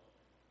Rome,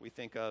 we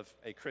think of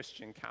a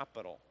Christian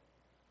capital,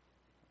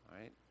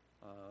 right?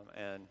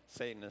 And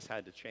Satan has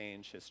had to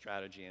change his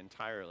strategy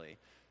entirely.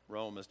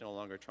 Rome is no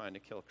longer trying to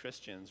kill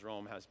Christians.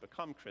 Rome has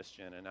become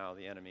Christian, and now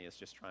the enemy is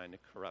just trying to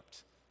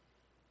corrupt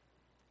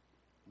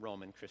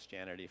Roman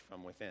Christianity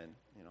from within.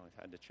 He's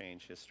had to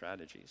change his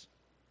strategies.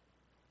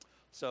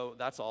 So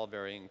that's all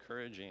very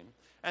encouraging.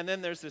 And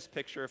then there's this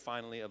picture,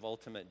 finally, of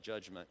ultimate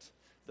judgment.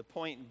 The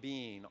point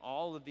being,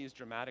 all of these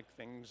dramatic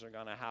things are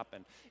going to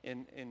happen.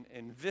 In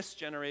this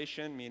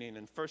generation, meaning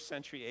in first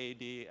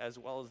century AD, as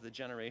well as the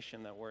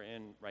generation that we're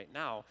in right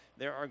now,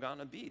 there are going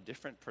to be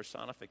different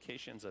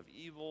personifications of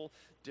evil,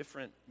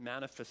 different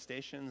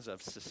manifestations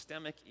of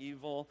systemic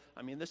evil.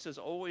 I mean, this is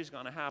always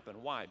going to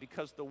happen. Why?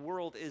 Because the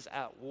world is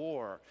at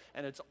war,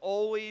 and it's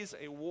always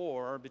a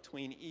war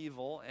between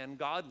evil and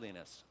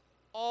godliness.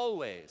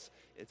 Always.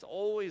 It's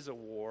always a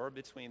war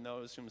between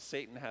those whom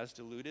Satan has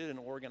deluded and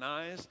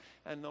organized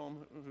and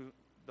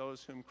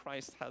those whom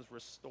Christ has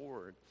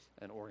restored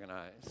and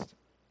organized.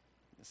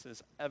 This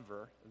is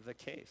ever the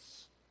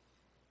case.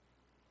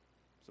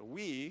 So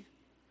we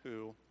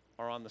who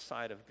are on the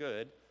side of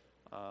good,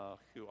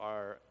 who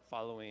are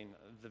following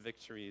the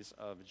victories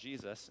of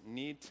Jesus,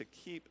 need to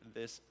keep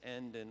this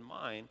end in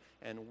mind,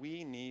 and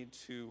we need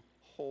to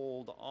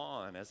hold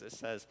on. As it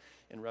says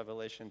in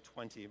Revelation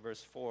 20,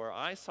 verse 4,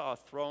 I saw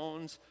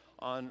thrones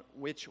on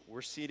which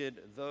were seated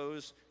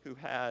those who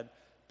had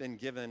been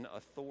given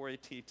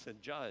authority to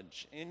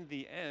judge. In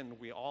the end,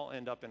 we all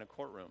end up in a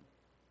courtroom.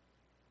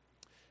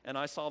 And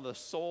I saw the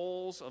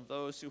souls of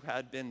those who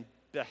had been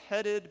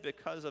beheaded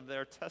because of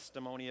their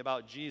testimony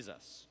about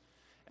Jesus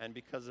and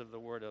because of the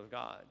word of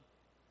God.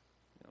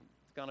 There's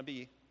going to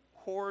be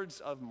hordes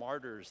of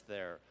martyrs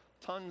there,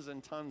 tons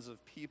and tons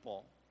of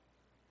people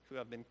who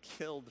have been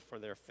killed for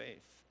their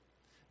faith.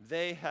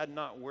 They had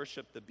not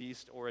worshiped the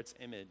beast or its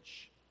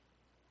image.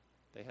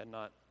 They had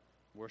not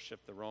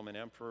worshiped the Roman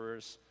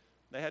emperors.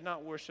 They had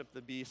not worshiped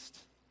the beast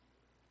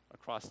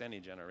across any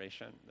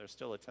generation. There's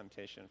still a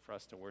temptation for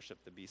us to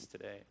worship the beast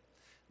today.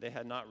 They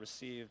had not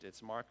received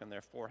its mark on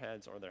their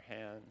foreheads or their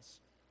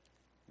hands.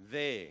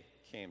 They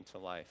came to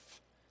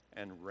life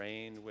and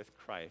reigned with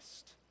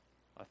Christ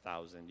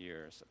 1,000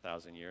 years,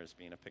 1,000 years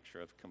being a picture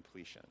of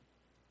completion.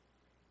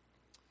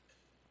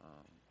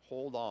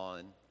 Hold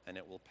on, and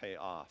it will pay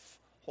off.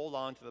 Hold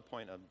on to the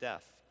point of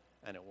death,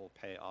 and it will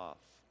pay off.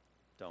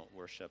 Don't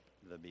worship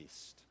the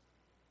beast.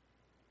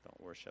 Don't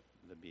worship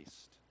the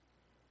beast.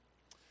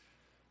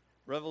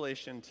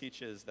 Revelation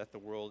teaches that the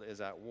world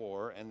is at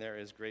war, and there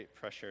is great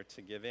pressure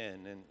to give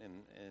in.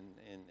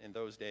 In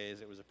those days,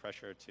 it was a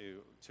pressure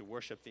to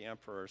worship the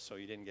emperor so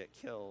you didn't get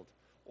killed.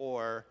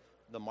 Or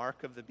the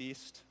mark of the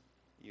beast.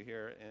 You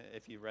hear,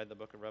 if you read the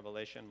book of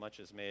Revelation, much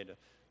is made of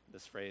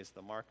this phrase,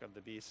 the mark of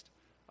the beast.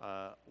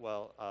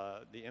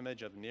 The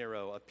image of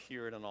Nero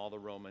appeared on all the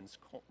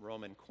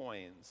Roman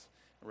coins.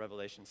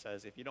 Revelation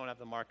says, if you don't have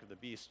the mark of the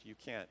beast, you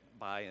can't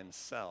buy and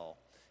sell.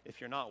 If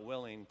you're not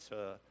willing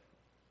to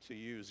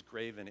use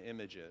graven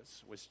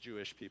images, which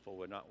Jewish people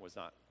were not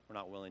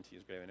willing to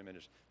use graven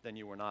images, then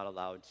you were not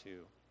allowed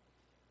to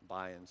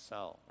buy and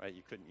sell, right?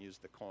 You couldn't use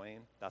the coin.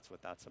 That's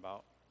what that's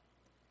about.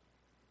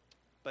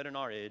 But in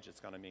our age, it's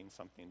going to mean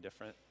something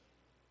different.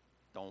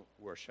 Don't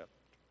worship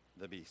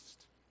the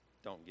beast.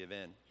 Don't give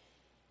in.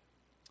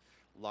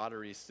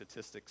 Lottery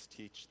statistics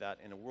teach that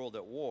in a world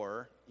at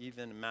war,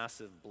 even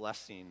massive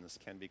blessings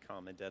can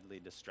become a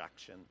deadly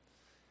distraction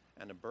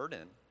and a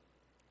burden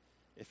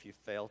if you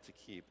fail to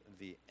keep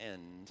the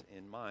end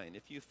in mind.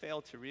 If you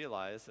fail to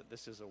realize that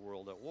this is a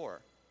world at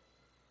war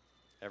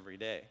every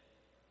day.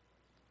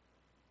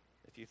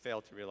 If you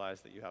fail to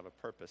realize that you have a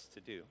purpose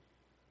to do,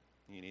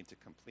 you need to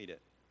complete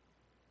it.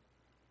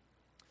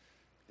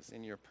 Because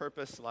in your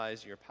purpose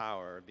lies your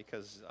power,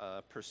 because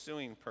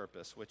pursuing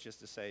purpose, which is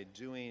to say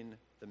doing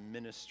the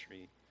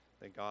ministry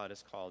that God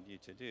has called you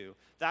to do,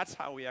 that's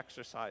how we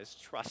exercise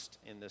trust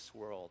in this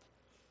world.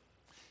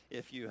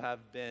 If you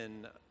have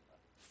been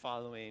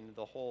following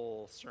the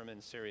whole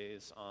sermon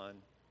series on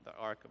the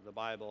arc of the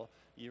Bible,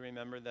 you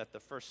remember that the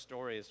first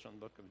stories from the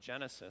book of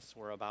Genesis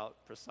were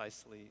about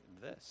precisely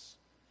this.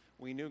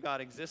 We knew God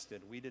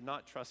existed. We did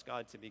not trust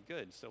God to be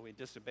good, so we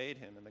disobeyed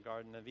him in the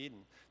Garden of Eden.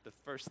 The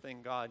first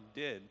thing God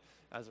did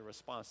as a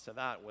response to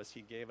that was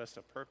he gave us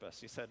a purpose.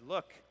 He said,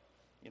 look,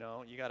 you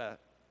gotta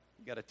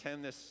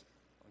tend this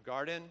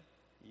garden.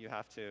 You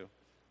have to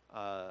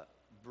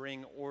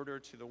bring order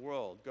to the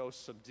world. Go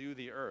subdue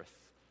the earth.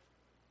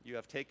 You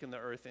have taken the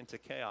earth into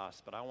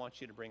chaos, but I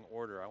want you to bring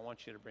order. I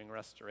want you to bring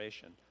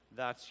restoration.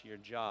 That's your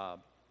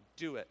job.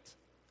 Do it.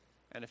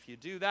 And if you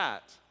do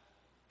that,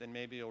 then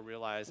maybe you'll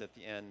realize at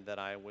the end that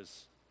I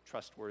was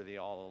trustworthy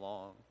all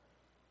along.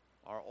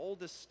 Our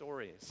oldest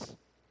stories,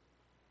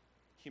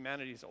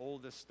 humanity's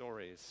oldest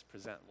stories,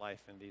 present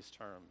life in these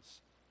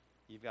terms.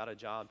 You've got a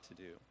job to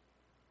do.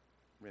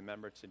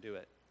 Remember to do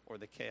it, or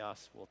the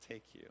chaos will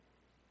take you.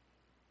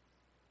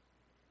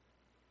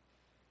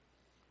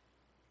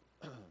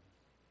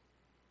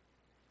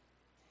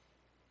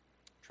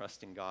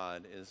 Trusting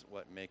God is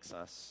what makes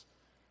us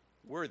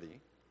worthy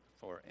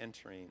for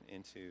entering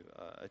into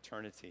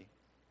eternity.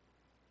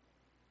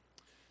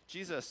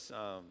 Jesus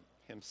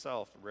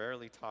himself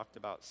rarely talked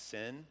about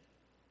sin,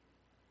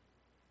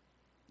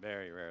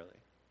 very rarely.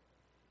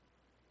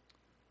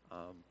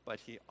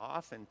 But he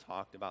often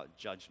talked about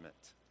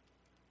judgment,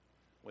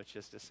 which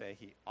is to say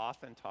he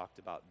often talked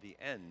about the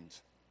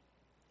end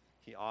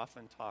he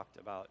often talked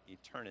about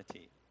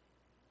eternity.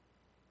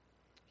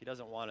 He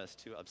doesn't want us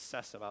to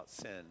obsess about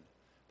sin,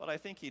 but I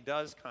think he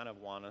does kind of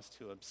want us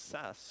to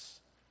obsess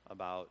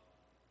about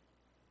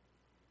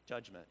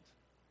judgment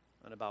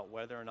and about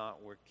whether or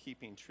not we're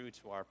keeping true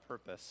to our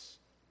purpose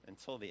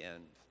until the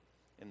end,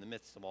 in the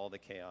midst of all the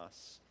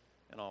chaos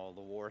and all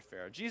the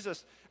warfare.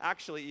 Jesus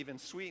actually even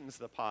sweetens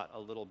the pot a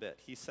little bit.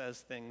 He says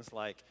things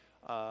like,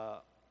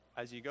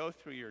 as you go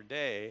through your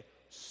day,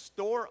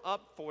 store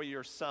up for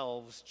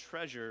yourselves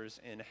treasures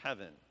in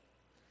heaven,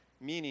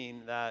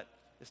 meaning that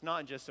it's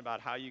not just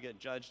about how you get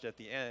judged at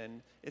the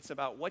end, it's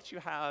about what you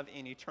have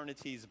in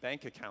eternity's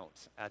bank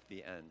account at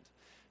the end.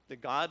 The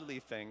godly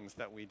things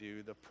that we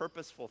do, the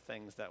purposeful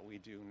things that we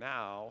do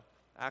now,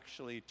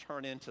 actually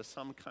turn into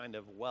some kind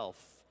of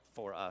wealth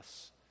for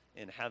us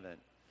in heaven.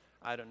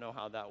 I don't know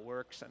how that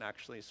works, and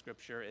actually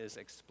Scripture is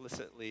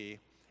explicitly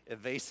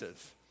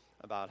evasive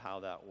about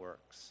how that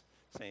works,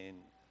 saying,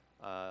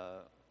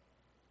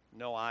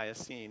 no eye has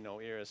seen, no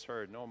ear has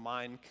heard, no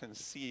mind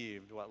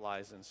conceived what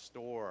lies in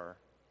store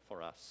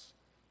for us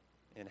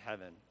in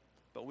heaven.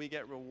 But we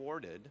get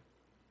rewarded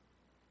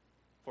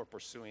for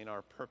pursuing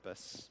our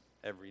purpose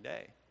every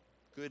day.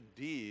 Good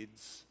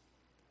deeds,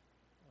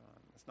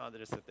 it's not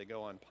just that they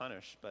go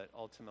unpunished, but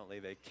ultimately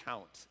they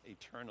count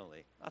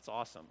eternally. That's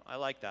awesome. I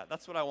like that.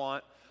 That's what I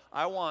want.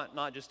 I want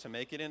not just to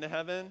make it into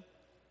heaven,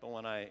 but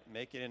when I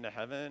make it into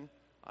heaven,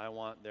 I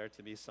want there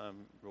to be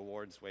some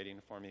rewards waiting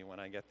for me when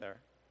I get there.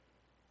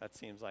 That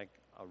seems like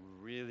a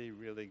really,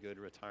 really good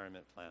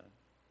retirement plan.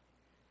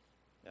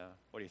 Yeah,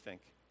 what do you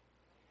think?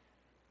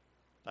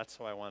 That's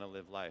how I want to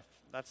live life.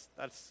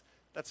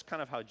 That's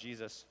kind of how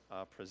Jesus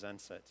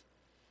presents it.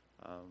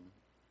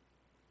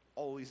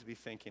 Always be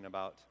thinking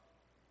about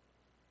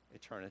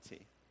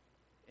eternity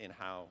in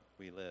how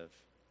we live.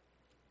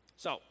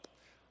 So,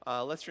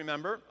 let's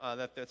remember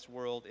that this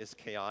world is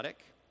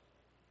chaotic,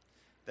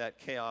 that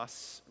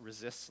chaos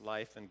resists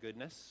life and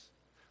goodness.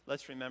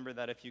 Let's remember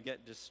that if you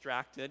get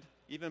distracted,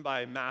 even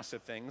by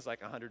massive things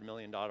like a $100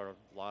 million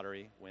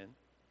lottery win,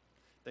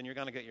 then you're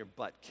going to get your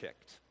butt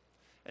kicked.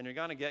 And you're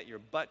going to get your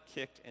butt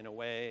kicked in a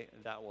way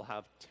that will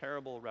have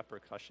terrible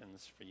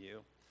repercussions for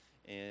you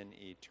in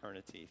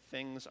eternity.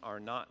 Things are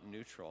not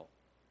neutral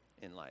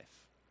in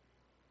life.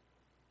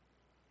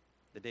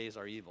 The days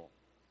are evil.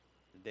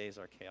 The days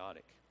are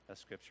chaotic, as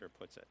Scripture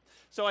puts it.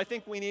 So I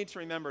think we need to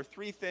remember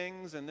three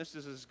things, and this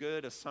is as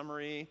good a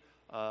summary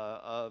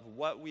of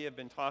what we have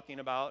been talking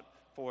about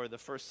for the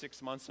first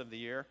 6 months of the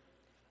year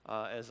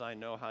as I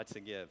know how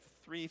to give.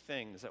 Three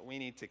things that we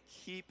need to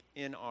keep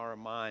in our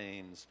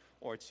minds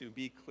or to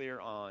be clear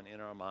on in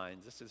our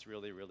minds. This is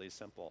really, really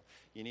simple.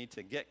 You need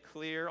to get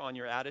clear on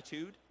your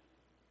attitude.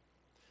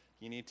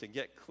 You need to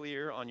get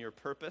clear on your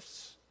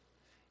purpose.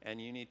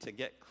 And you need to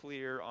get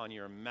clear on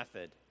your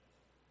method.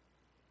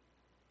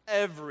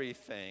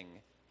 Everything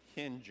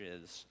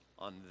hinges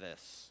on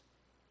this.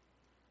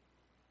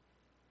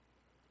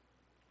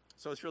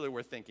 So it's really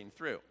worth thinking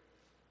through.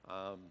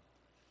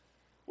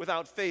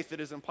 Without faith,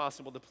 it is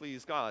impossible to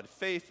please God.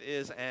 Faith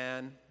is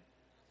an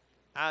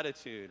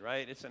attitude,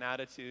 right? It's an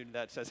attitude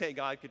that says, hey,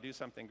 God could do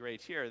something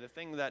great here. The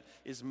thing that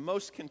is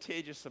most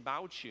contagious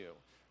about you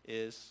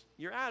is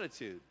your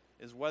attitude,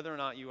 is whether or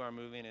not you are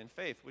moving in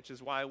faith, which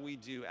is why we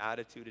do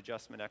attitude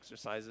adjustment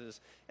exercises.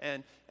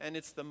 And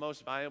it's the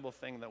most valuable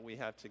thing that we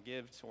have to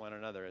give to one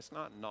another. It's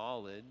not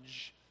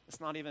knowledge.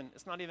 It's not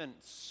even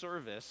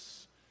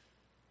service,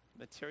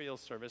 material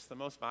service. The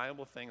most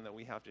valuable thing that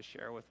we have to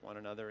share with one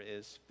another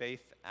is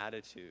faith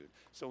attitude.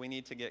 So we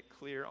need to get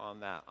clear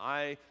on that.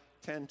 I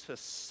tend to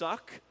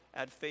suck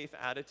at faith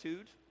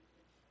attitude,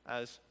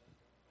 as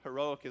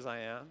heroic as I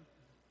am.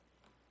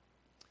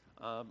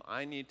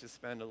 I need to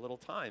spend a little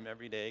time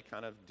every day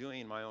kind of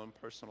doing my own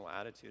personal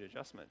attitude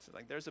adjustments.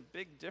 Like, there's a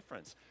big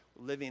difference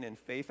living in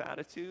faith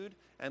attitude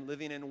and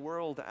living in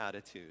world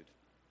attitude. Do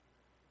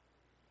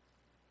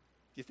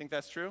you think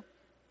that's true?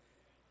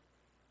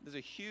 There's a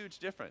huge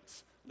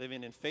difference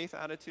living in faith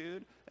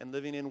attitude and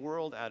living in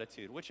world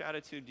attitude. Which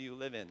attitude do you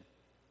live in?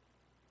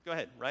 Go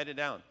ahead, write it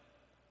down.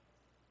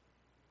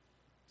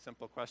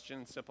 Simple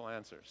question, simple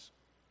answers.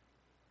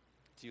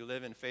 Do you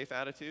live in faith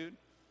attitude?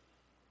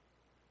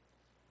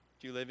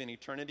 Do you live in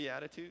eternity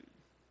attitude?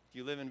 Do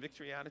you live in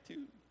victory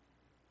attitude?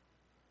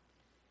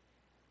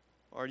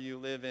 Or do you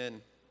live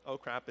in, oh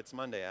crap, it's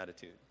Monday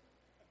attitude?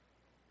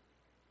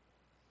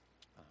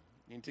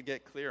 You need to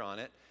get clear on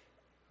it.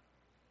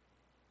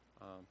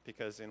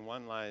 Because in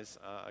one lies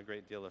a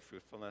great deal of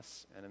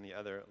fruitfulness, and in the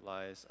other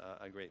lies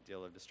a great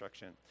deal of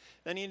destruction.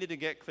 Then you need to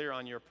get clear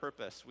on your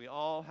purpose. We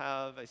all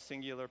have a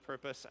singular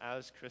purpose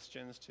as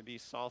Christians to be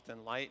salt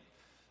and light.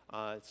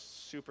 It's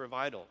super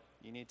vital.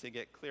 You need to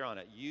get clear on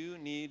it. You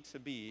need to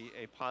be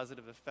a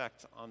positive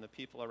effect on the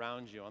people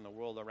around you, on the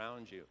world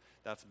around you.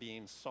 That's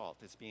being salt.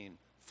 It's being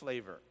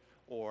flavor,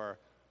 or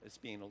it's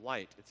being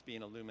light. It's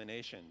being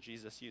illumination.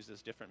 Jesus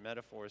uses different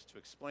metaphors to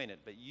explain it.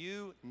 But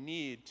you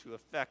need to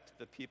affect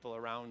the people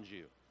around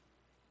you,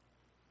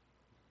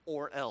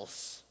 or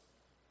else.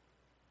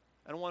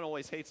 And one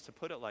always hates to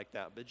put it like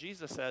that. But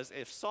Jesus says,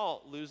 if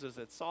salt loses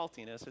its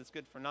saltiness, it's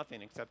good for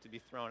nothing except to be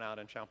thrown out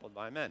and trampled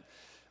by men.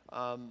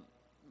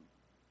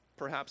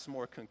 Perhaps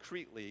more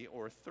concretely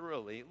or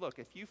thoroughly, look,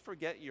 if you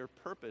forget your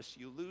purpose,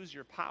 you lose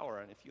your power.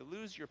 And if you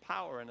lose your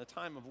power in a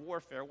time of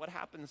warfare, what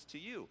happens to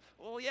you?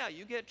 Well, yeah,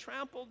 you get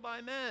trampled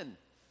by men.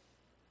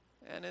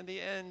 And in the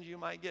end, you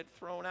might get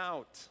thrown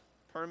out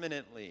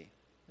permanently.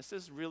 This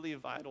is really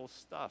vital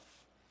stuff.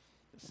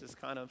 This is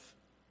kind of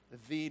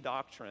the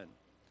doctrine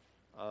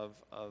of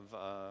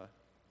our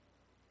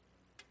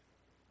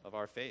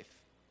faith.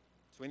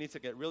 So we need to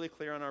get really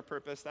clear on our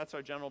purpose. That's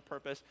our general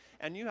purpose.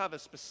 And you have a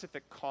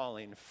specific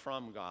calling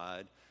from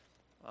God.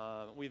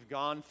 We've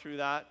gone through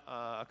that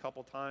a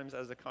couple times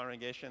as a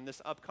congregation.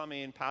 This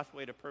upcoming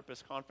Pathway to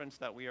Purpose conference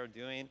that we are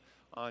doing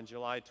on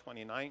July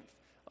 29th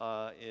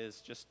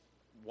is just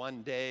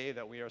one day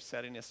that we are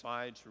setting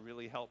aside to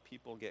really help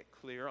people get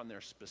clear on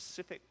their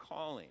specific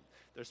calling,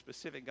 their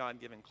specific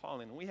God-given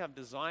calling. And we have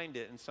designed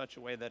it in such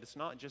a way that it's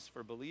not just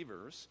for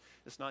believers,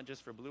 it's not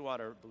just for Blue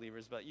Water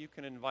believers, but you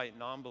can invite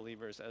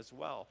non-believers as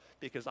well.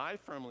 Because I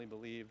firmly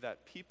believe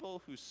that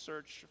people who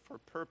search for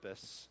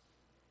purpose,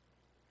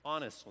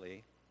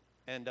 honestly,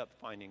 end up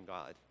finding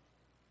God.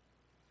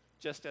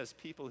 Just as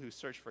people who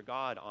search for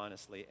God,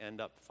 honestly, end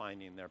up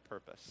finding their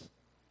purpose.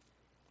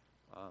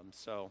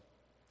 So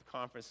the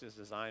conference is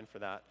designed for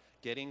that,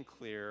 getting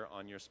clear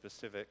on your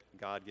specific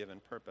God-given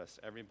purpose.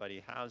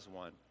 Everybody has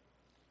one.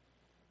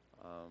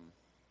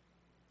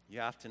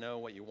 You have to know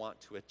what you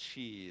want to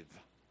achieve.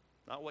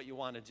 Not what you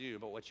want to do,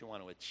 but what you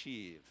want to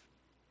achieve.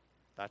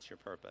 That's your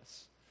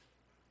purpose.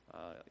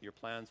 Your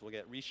plans will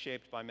get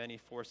reshaped by many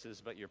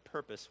forces, but your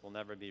purpose will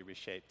never be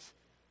reshaped.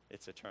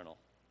 It's eternal.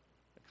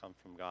 It comes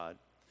from God.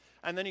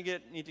 And then you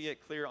need to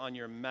get clear on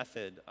your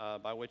method,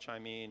 by which I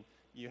mean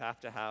you have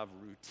to have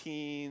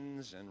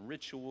routines and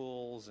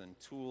rituals and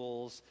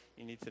tools.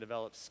 You need to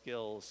develop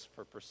skills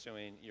for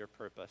pursuing your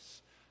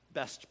purpose.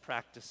 Best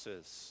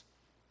practices,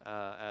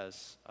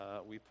 as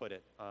we put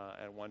it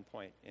at one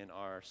point in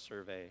our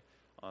survey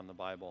on the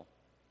Bible.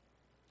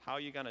 How are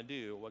you going to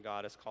do what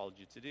God has called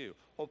you to do?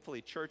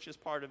 Hopefully church is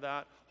part of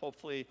that.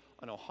 Hopefully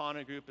an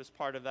Ohana group is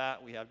part of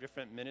that. We have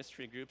different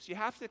ministry groups. You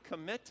have to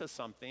commit to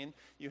something.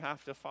 You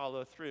have to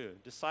follow through.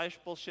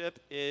 Discipleship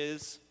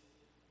is,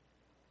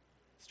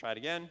 let's try it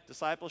again.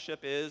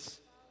 Discipleship is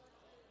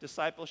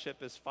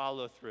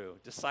follow through.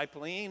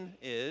 Discipling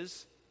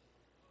is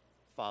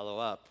follow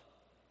up.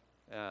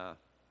 Yeah.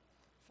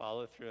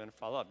 Follow through and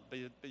follow up.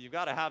 But you've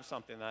got to have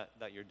something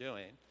that you're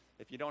doing.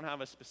 If you don't have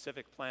a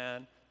specific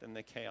plan, then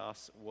the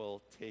chaos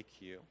will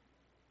take you.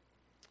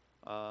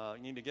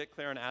 You need to get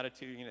clear on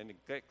attitude. You need to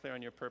get clear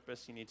on your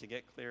purpose. You need to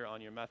get clear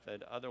on your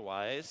method.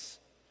 Otherwise,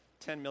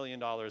 $10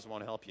 million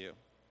won't help you.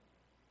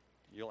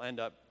 It'll end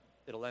up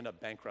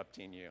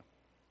bankrupting you,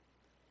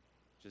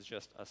 which is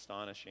just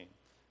astonishing.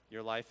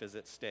 Your life is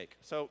at stake.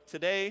 So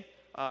today,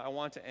 I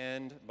want to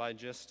end by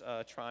just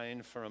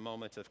trying for a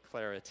moment of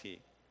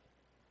clarity.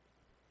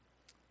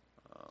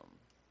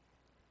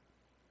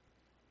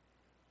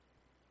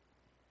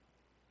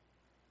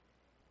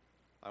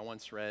 I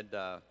once read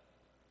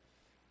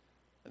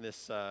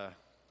these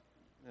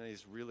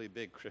really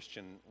big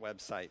Christian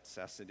websites,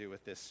 has to do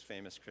with this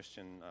famous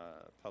Christian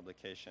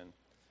publication.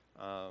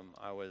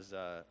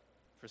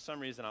 For some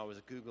reason, I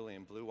was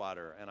Googling Blue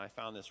Water, and I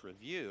found this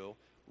review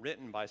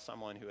written by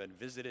someone who had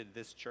visited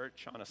this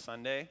church on a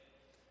Sunday,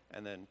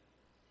 and then,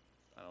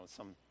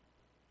 some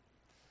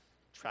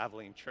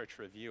traveling church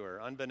reviewer,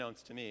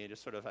 unbeknownst to me,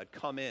 just sort of had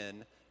come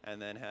in and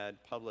then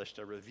had published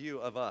a review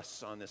of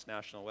us on this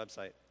national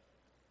website.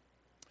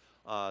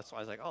 So I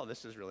was like, oh,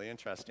 this is really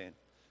interesting.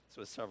 This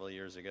was several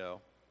years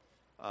ago.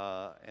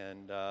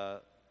 And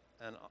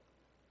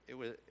it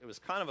was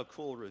kind of a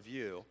cool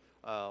review.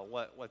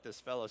 What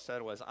this fellow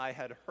said was, I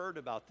had heard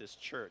about this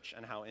church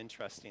and how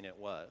interesting it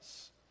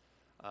was.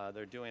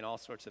 They're doing all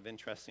sorts of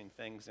interesting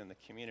things in the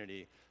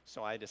community,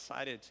 so I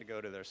decided to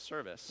go to their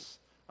service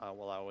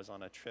while I was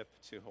on a trip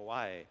to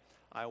Hawaii.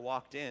 I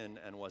walked in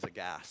and was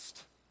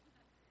aghast.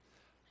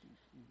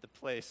 The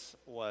place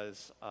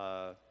was,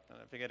 I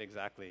forget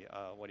exactly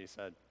what he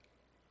said.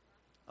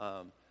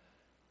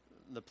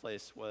 The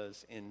place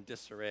was in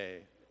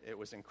disarray. It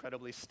was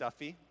incredibly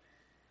stuffy.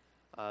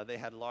 They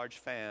had large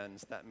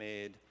fans that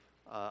made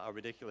a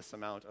ridiculous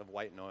amount of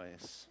white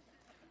noise.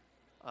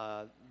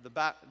 The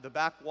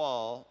back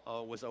wall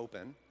was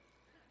open,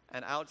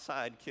 and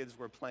outside kids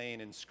were playing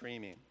and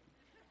screaming.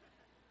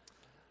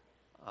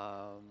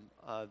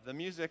 The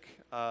music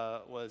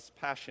was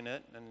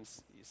passionate, and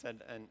he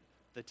said, and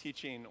the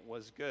teaching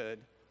was good,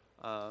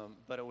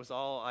 but it was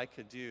all I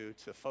could do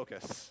to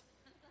focus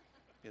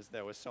because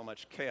there was so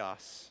much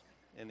chaos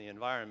in the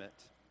environment.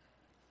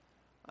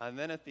 And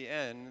then at the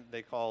end,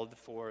 they called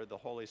for the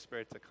Holy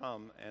Spirit to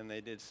come, and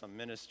they did some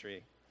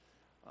ministry.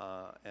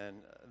 And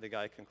the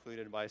guy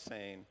concluded by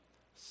saying,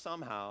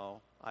 somehow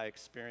I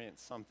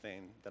experienced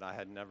something that I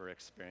had never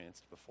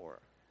experienced before.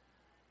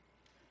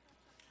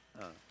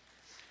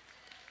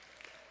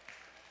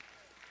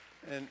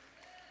 And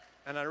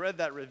I read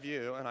that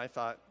review, and I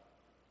thought,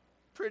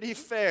 pretty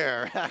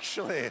fair,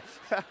 actually.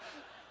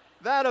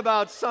 That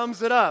about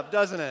sums it up,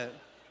 doesn't it?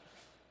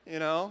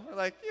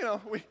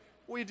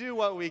 We do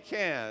what we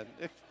can.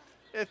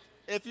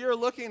 If you're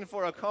looking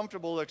for a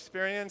comfortable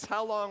experience,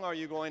 how long are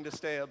you going to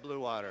stay at Blue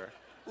Water?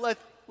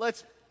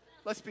 Let's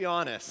be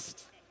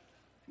honest.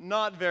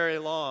 Not very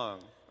long,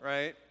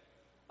 right?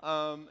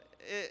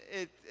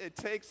 It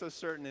takes a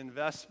certain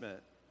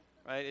investment,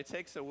 right? It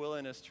takes a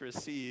willingness to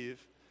receive.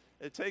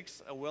 It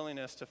takes a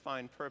willingness to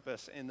find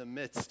purpose in the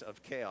midst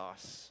of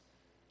chaos.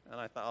 And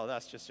I thought,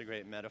 that's just a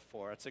great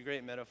metaphor. It's a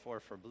great metaphor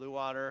for Blue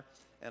Water,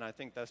 and I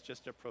think that's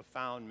just a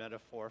profound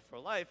metaphor for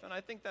life. And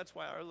I think that's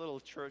why our little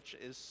church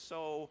is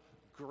so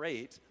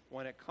great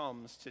when it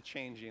comes to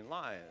changing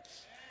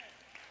lives.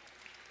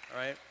 All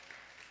right?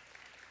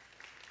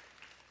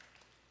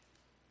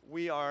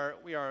 We are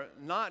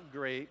not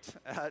great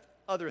at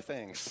other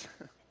things.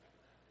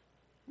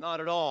 Not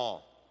at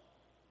all.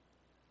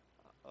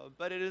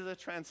 But it is a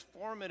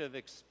transformative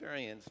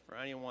experience for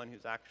anyone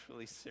who's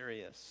actually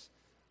serious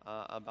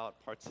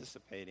about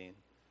participating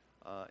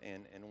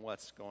in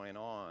what's going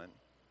on.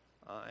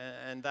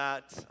 And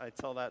that, I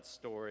tell that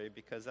story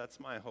because that's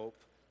my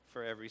hope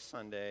for every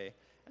Sunday,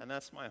 and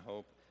that's my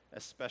hope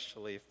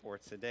especially for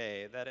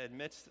today, that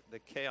amidst the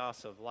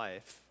chaos of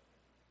life,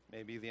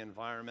 maybe the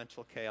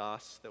environmental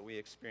chaos that we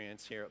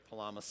experience here at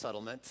Palama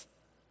Settlement,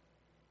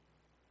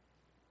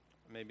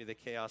 maybe the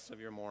chaos of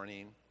your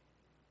morning.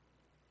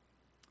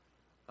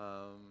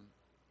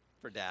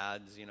 For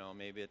dads,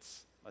 maybe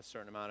it's a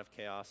certain amount of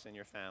chaos in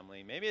your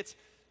family. Maybe it's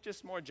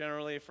just more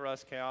generally for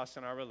us, chaos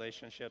in our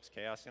relationships,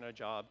 chaos in our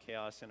job,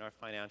 chaos in our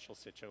financial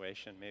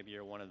situation. Maybe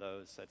you're one of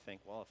those that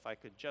think, well, if I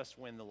could just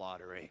win the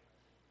lottery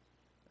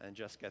and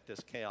just get this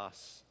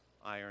chaos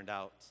ironed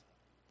out.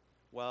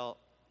 Well,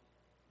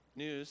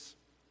 news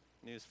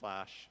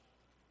flash.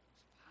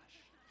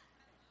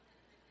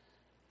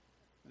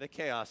 The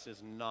chaos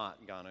is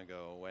not going to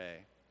go away.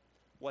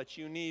 What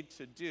you need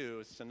to do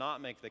is to not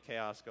make the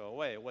chaos go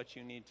away. What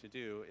you need to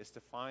do is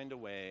to find a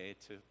way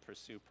to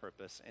pursue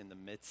purpose in the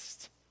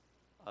midst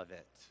of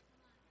it,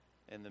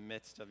 in the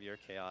midst of your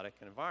chaotic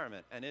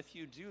environment. And if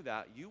you do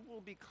that, you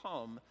will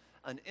become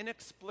an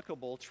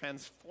inexplicable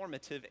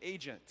transformative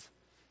agent.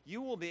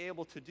 You will be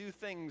able to do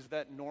things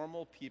that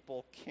normal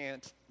people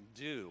can't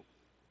do.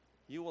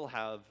 You will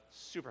have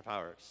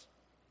superpowers.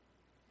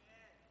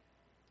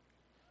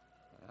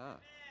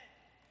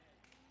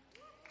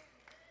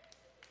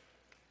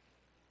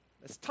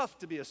 It's tough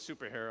to be a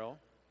superhero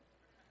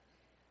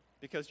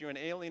because you're an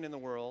alien in the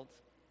world.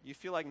 You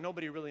feel like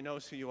nobody really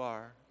knows who you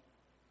are.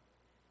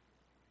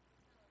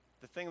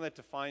 The thing that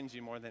defines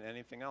you more than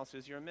anything else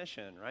is your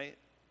mission, right?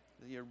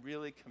 You're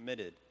really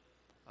committed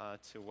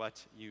to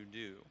what you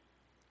do.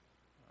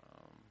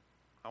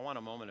 I want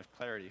a moment of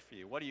clarity for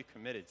you. What are you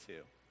committed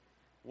to?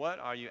 What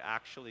are you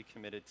actually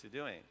committed to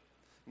doing?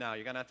 Now,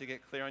 you're going to have to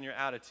get clear on your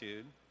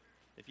attitude.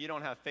 If you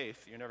don't have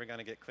faith, you're never going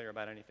to get clear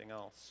about anything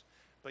else.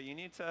 But you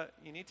need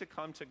to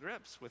come to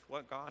grips with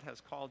what God has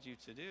called you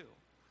to do.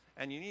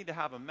 And you need to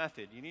have a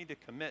method. You need to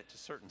commit to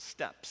certain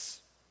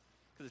steps.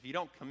 Because if you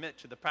don't commit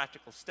to the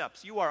practical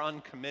steps, you are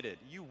uncommitted.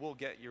 You will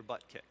get your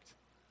butt kicked.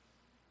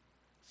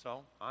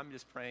 So I'm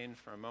just praying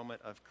for a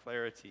moment of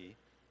clarity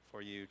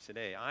for you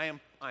today. I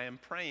am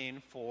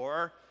praying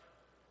for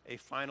a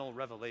final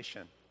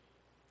revelation,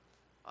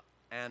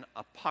 an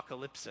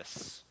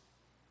apocalypsis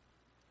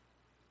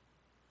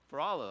for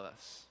all of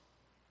us.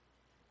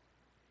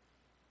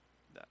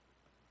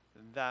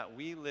 That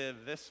we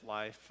live this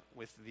life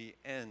with the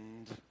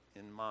end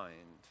in mind.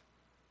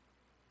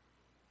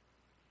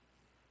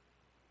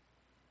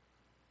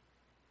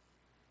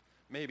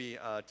 Maybe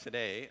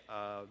today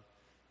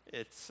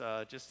it's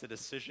just a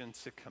decision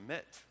to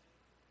commit.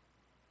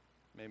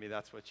 Maybe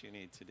that's what you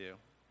need to do.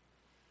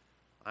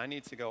 I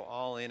need to go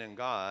all in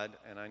God,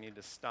 and I need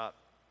to stop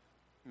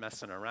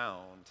messing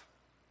around.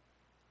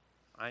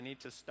 I need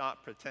to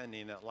stop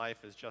pretending that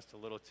life is just a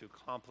little too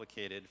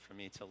complicated for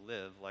me to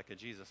live like a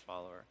Jesus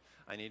follower.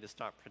 I need to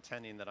stop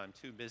pretending that I'm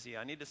too busy.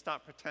 I need to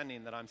stop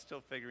pretending that I'm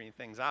still figuring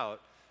things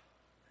out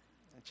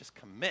and just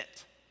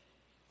commit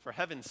for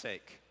heaven's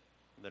sake,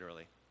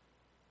 literally.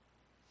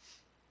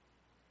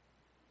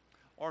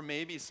 Or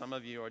maybe some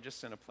of you are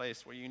just in a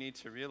place where you need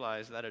to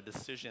realize that a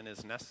decision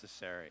is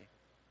necessary.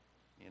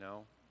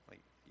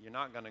 Like you're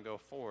not going to go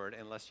forward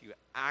unless you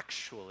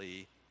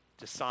actually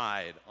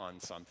decide on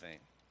something.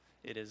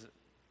 It is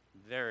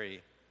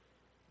very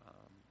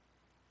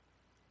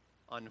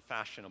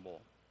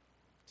unfashionable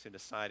to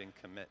decide and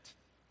commit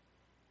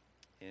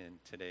in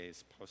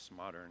today's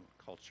postmodern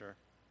culture.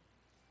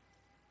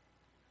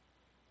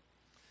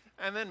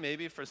 And then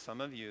maybe for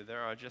some of you,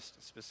 there are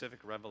just specific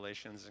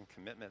revelations and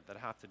commitment that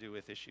have to do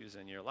with issues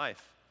in your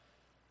life.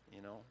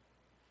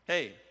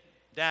 Hey,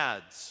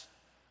 dads,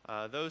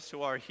 those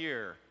who are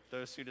here,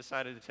 those who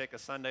decided to take a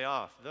Sunday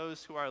off,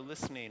 those who are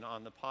listening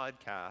on the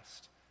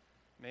podcast,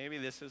 maybe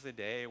this is a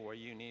day where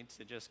you need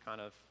to just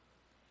kind of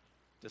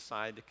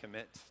decide to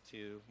commit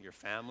to your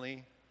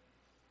family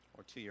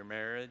or to your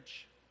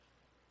marriage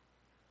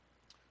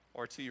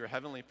or to your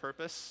heavenly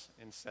purpose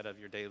instead of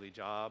your daily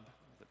job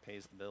that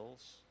pays the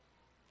bills.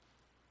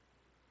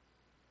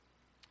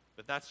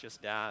 But that's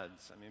just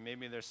dads. I mean,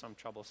 maybe there's some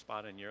trouble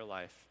spot in your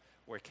life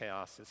where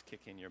chaos is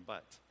kicking your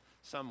butt.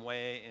 Some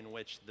way in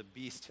which the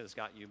beast has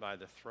got you by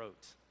the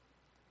throat.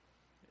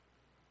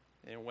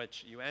 In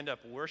which you end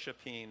up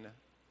worshiping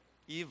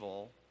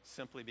evil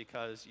simply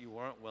because you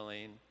weren't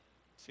willing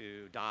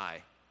to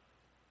die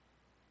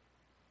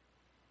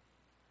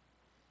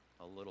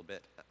a little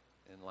bit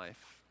in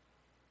life.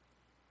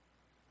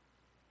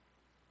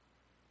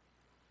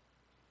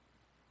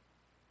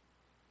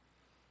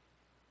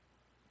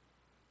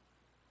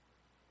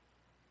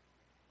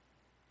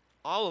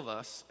 All of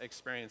us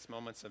experience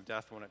moments of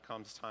death when it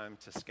comes time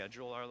to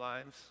schedule our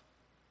lives.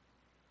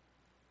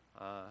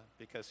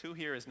 Because who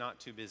here is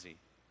not too busy?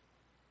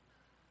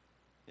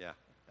 Yeah,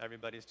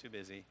 everybody's too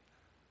busy.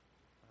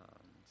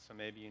 So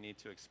maybe you need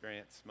to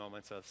experience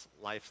moments of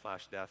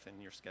life/death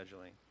in your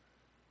scheduling.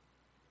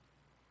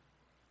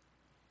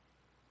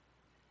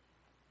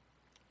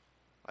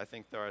 I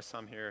think there are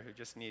some here who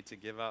just need to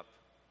give up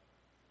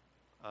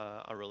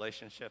a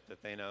relationship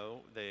that they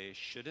know they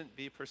shouldn't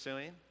be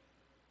pursuing.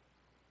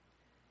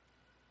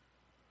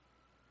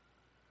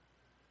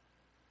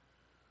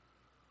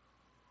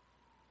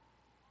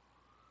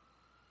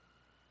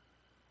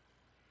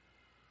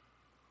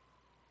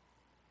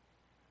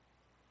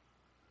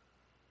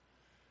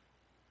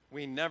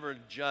 We never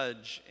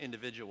judge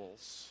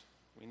individuals.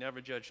 We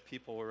never judge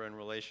people we're in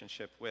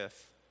relationship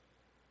with.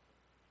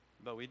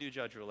 But we do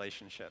judge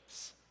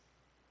relationships.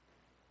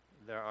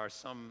 There are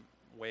some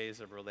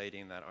ways of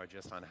relating that are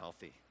just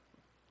unhealthy,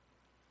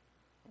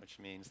 which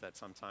means that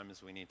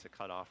sometimes we need to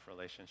cut off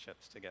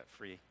relationships to get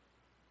free.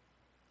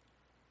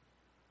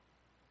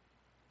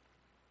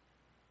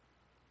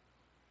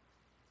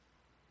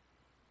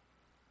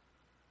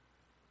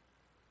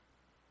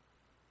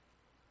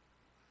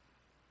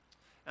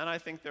 And I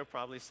think there are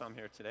probably some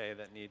here today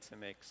that need to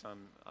make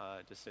some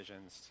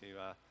decisions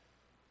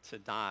to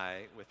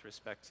die with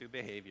respect to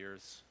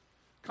behaviors,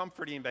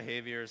 comforting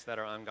behaviors that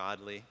are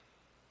ungodly,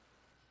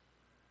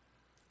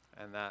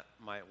 and that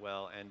might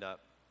well end up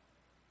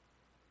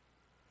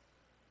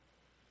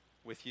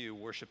with you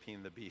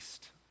worshiping the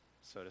beast,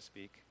 so to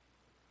speak.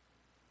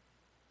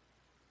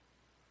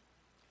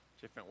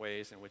 Different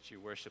ways in which you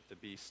worship the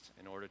beast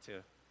in order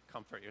to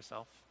comfort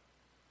yourself.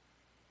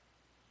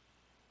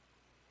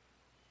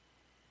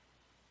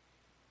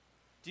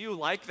 Do you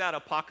like that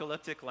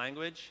apocalyptic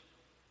language?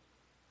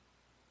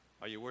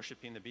 Are you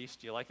worshiping the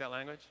beast? Do you like that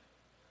language?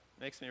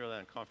 It makes me really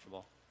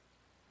uncomfortable.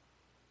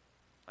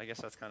 I guess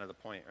that's kind of the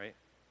point, right?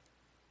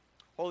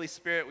 Holy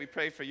Spirit, we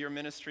pray for your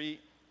ministry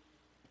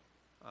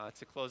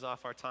to close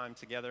off our time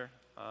together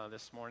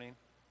this morning.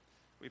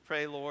 We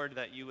pray, Lord,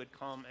 that you would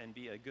come and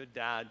be a good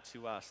dad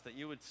to us, that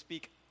you would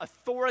speak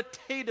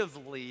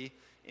authoritatively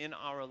in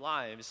our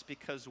lives,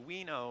 because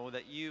we know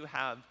that you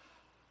have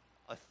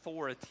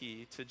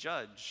authority to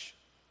judge.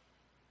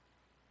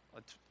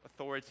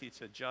 Authority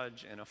to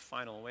judge in a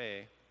final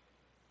way.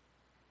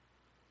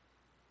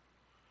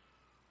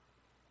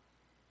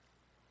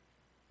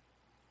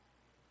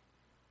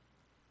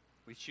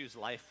 We choose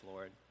life,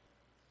 Lord.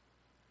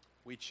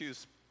 We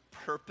choose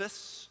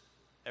purpose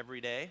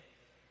every day.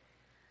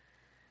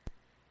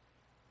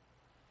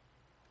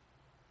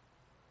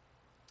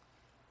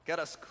 Get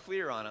us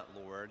clear on it,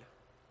 Lord,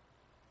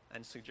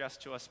 and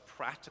suggest to us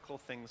practical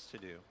things to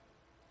do.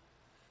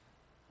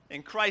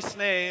 In Christ's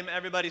name,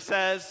 everybody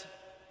says,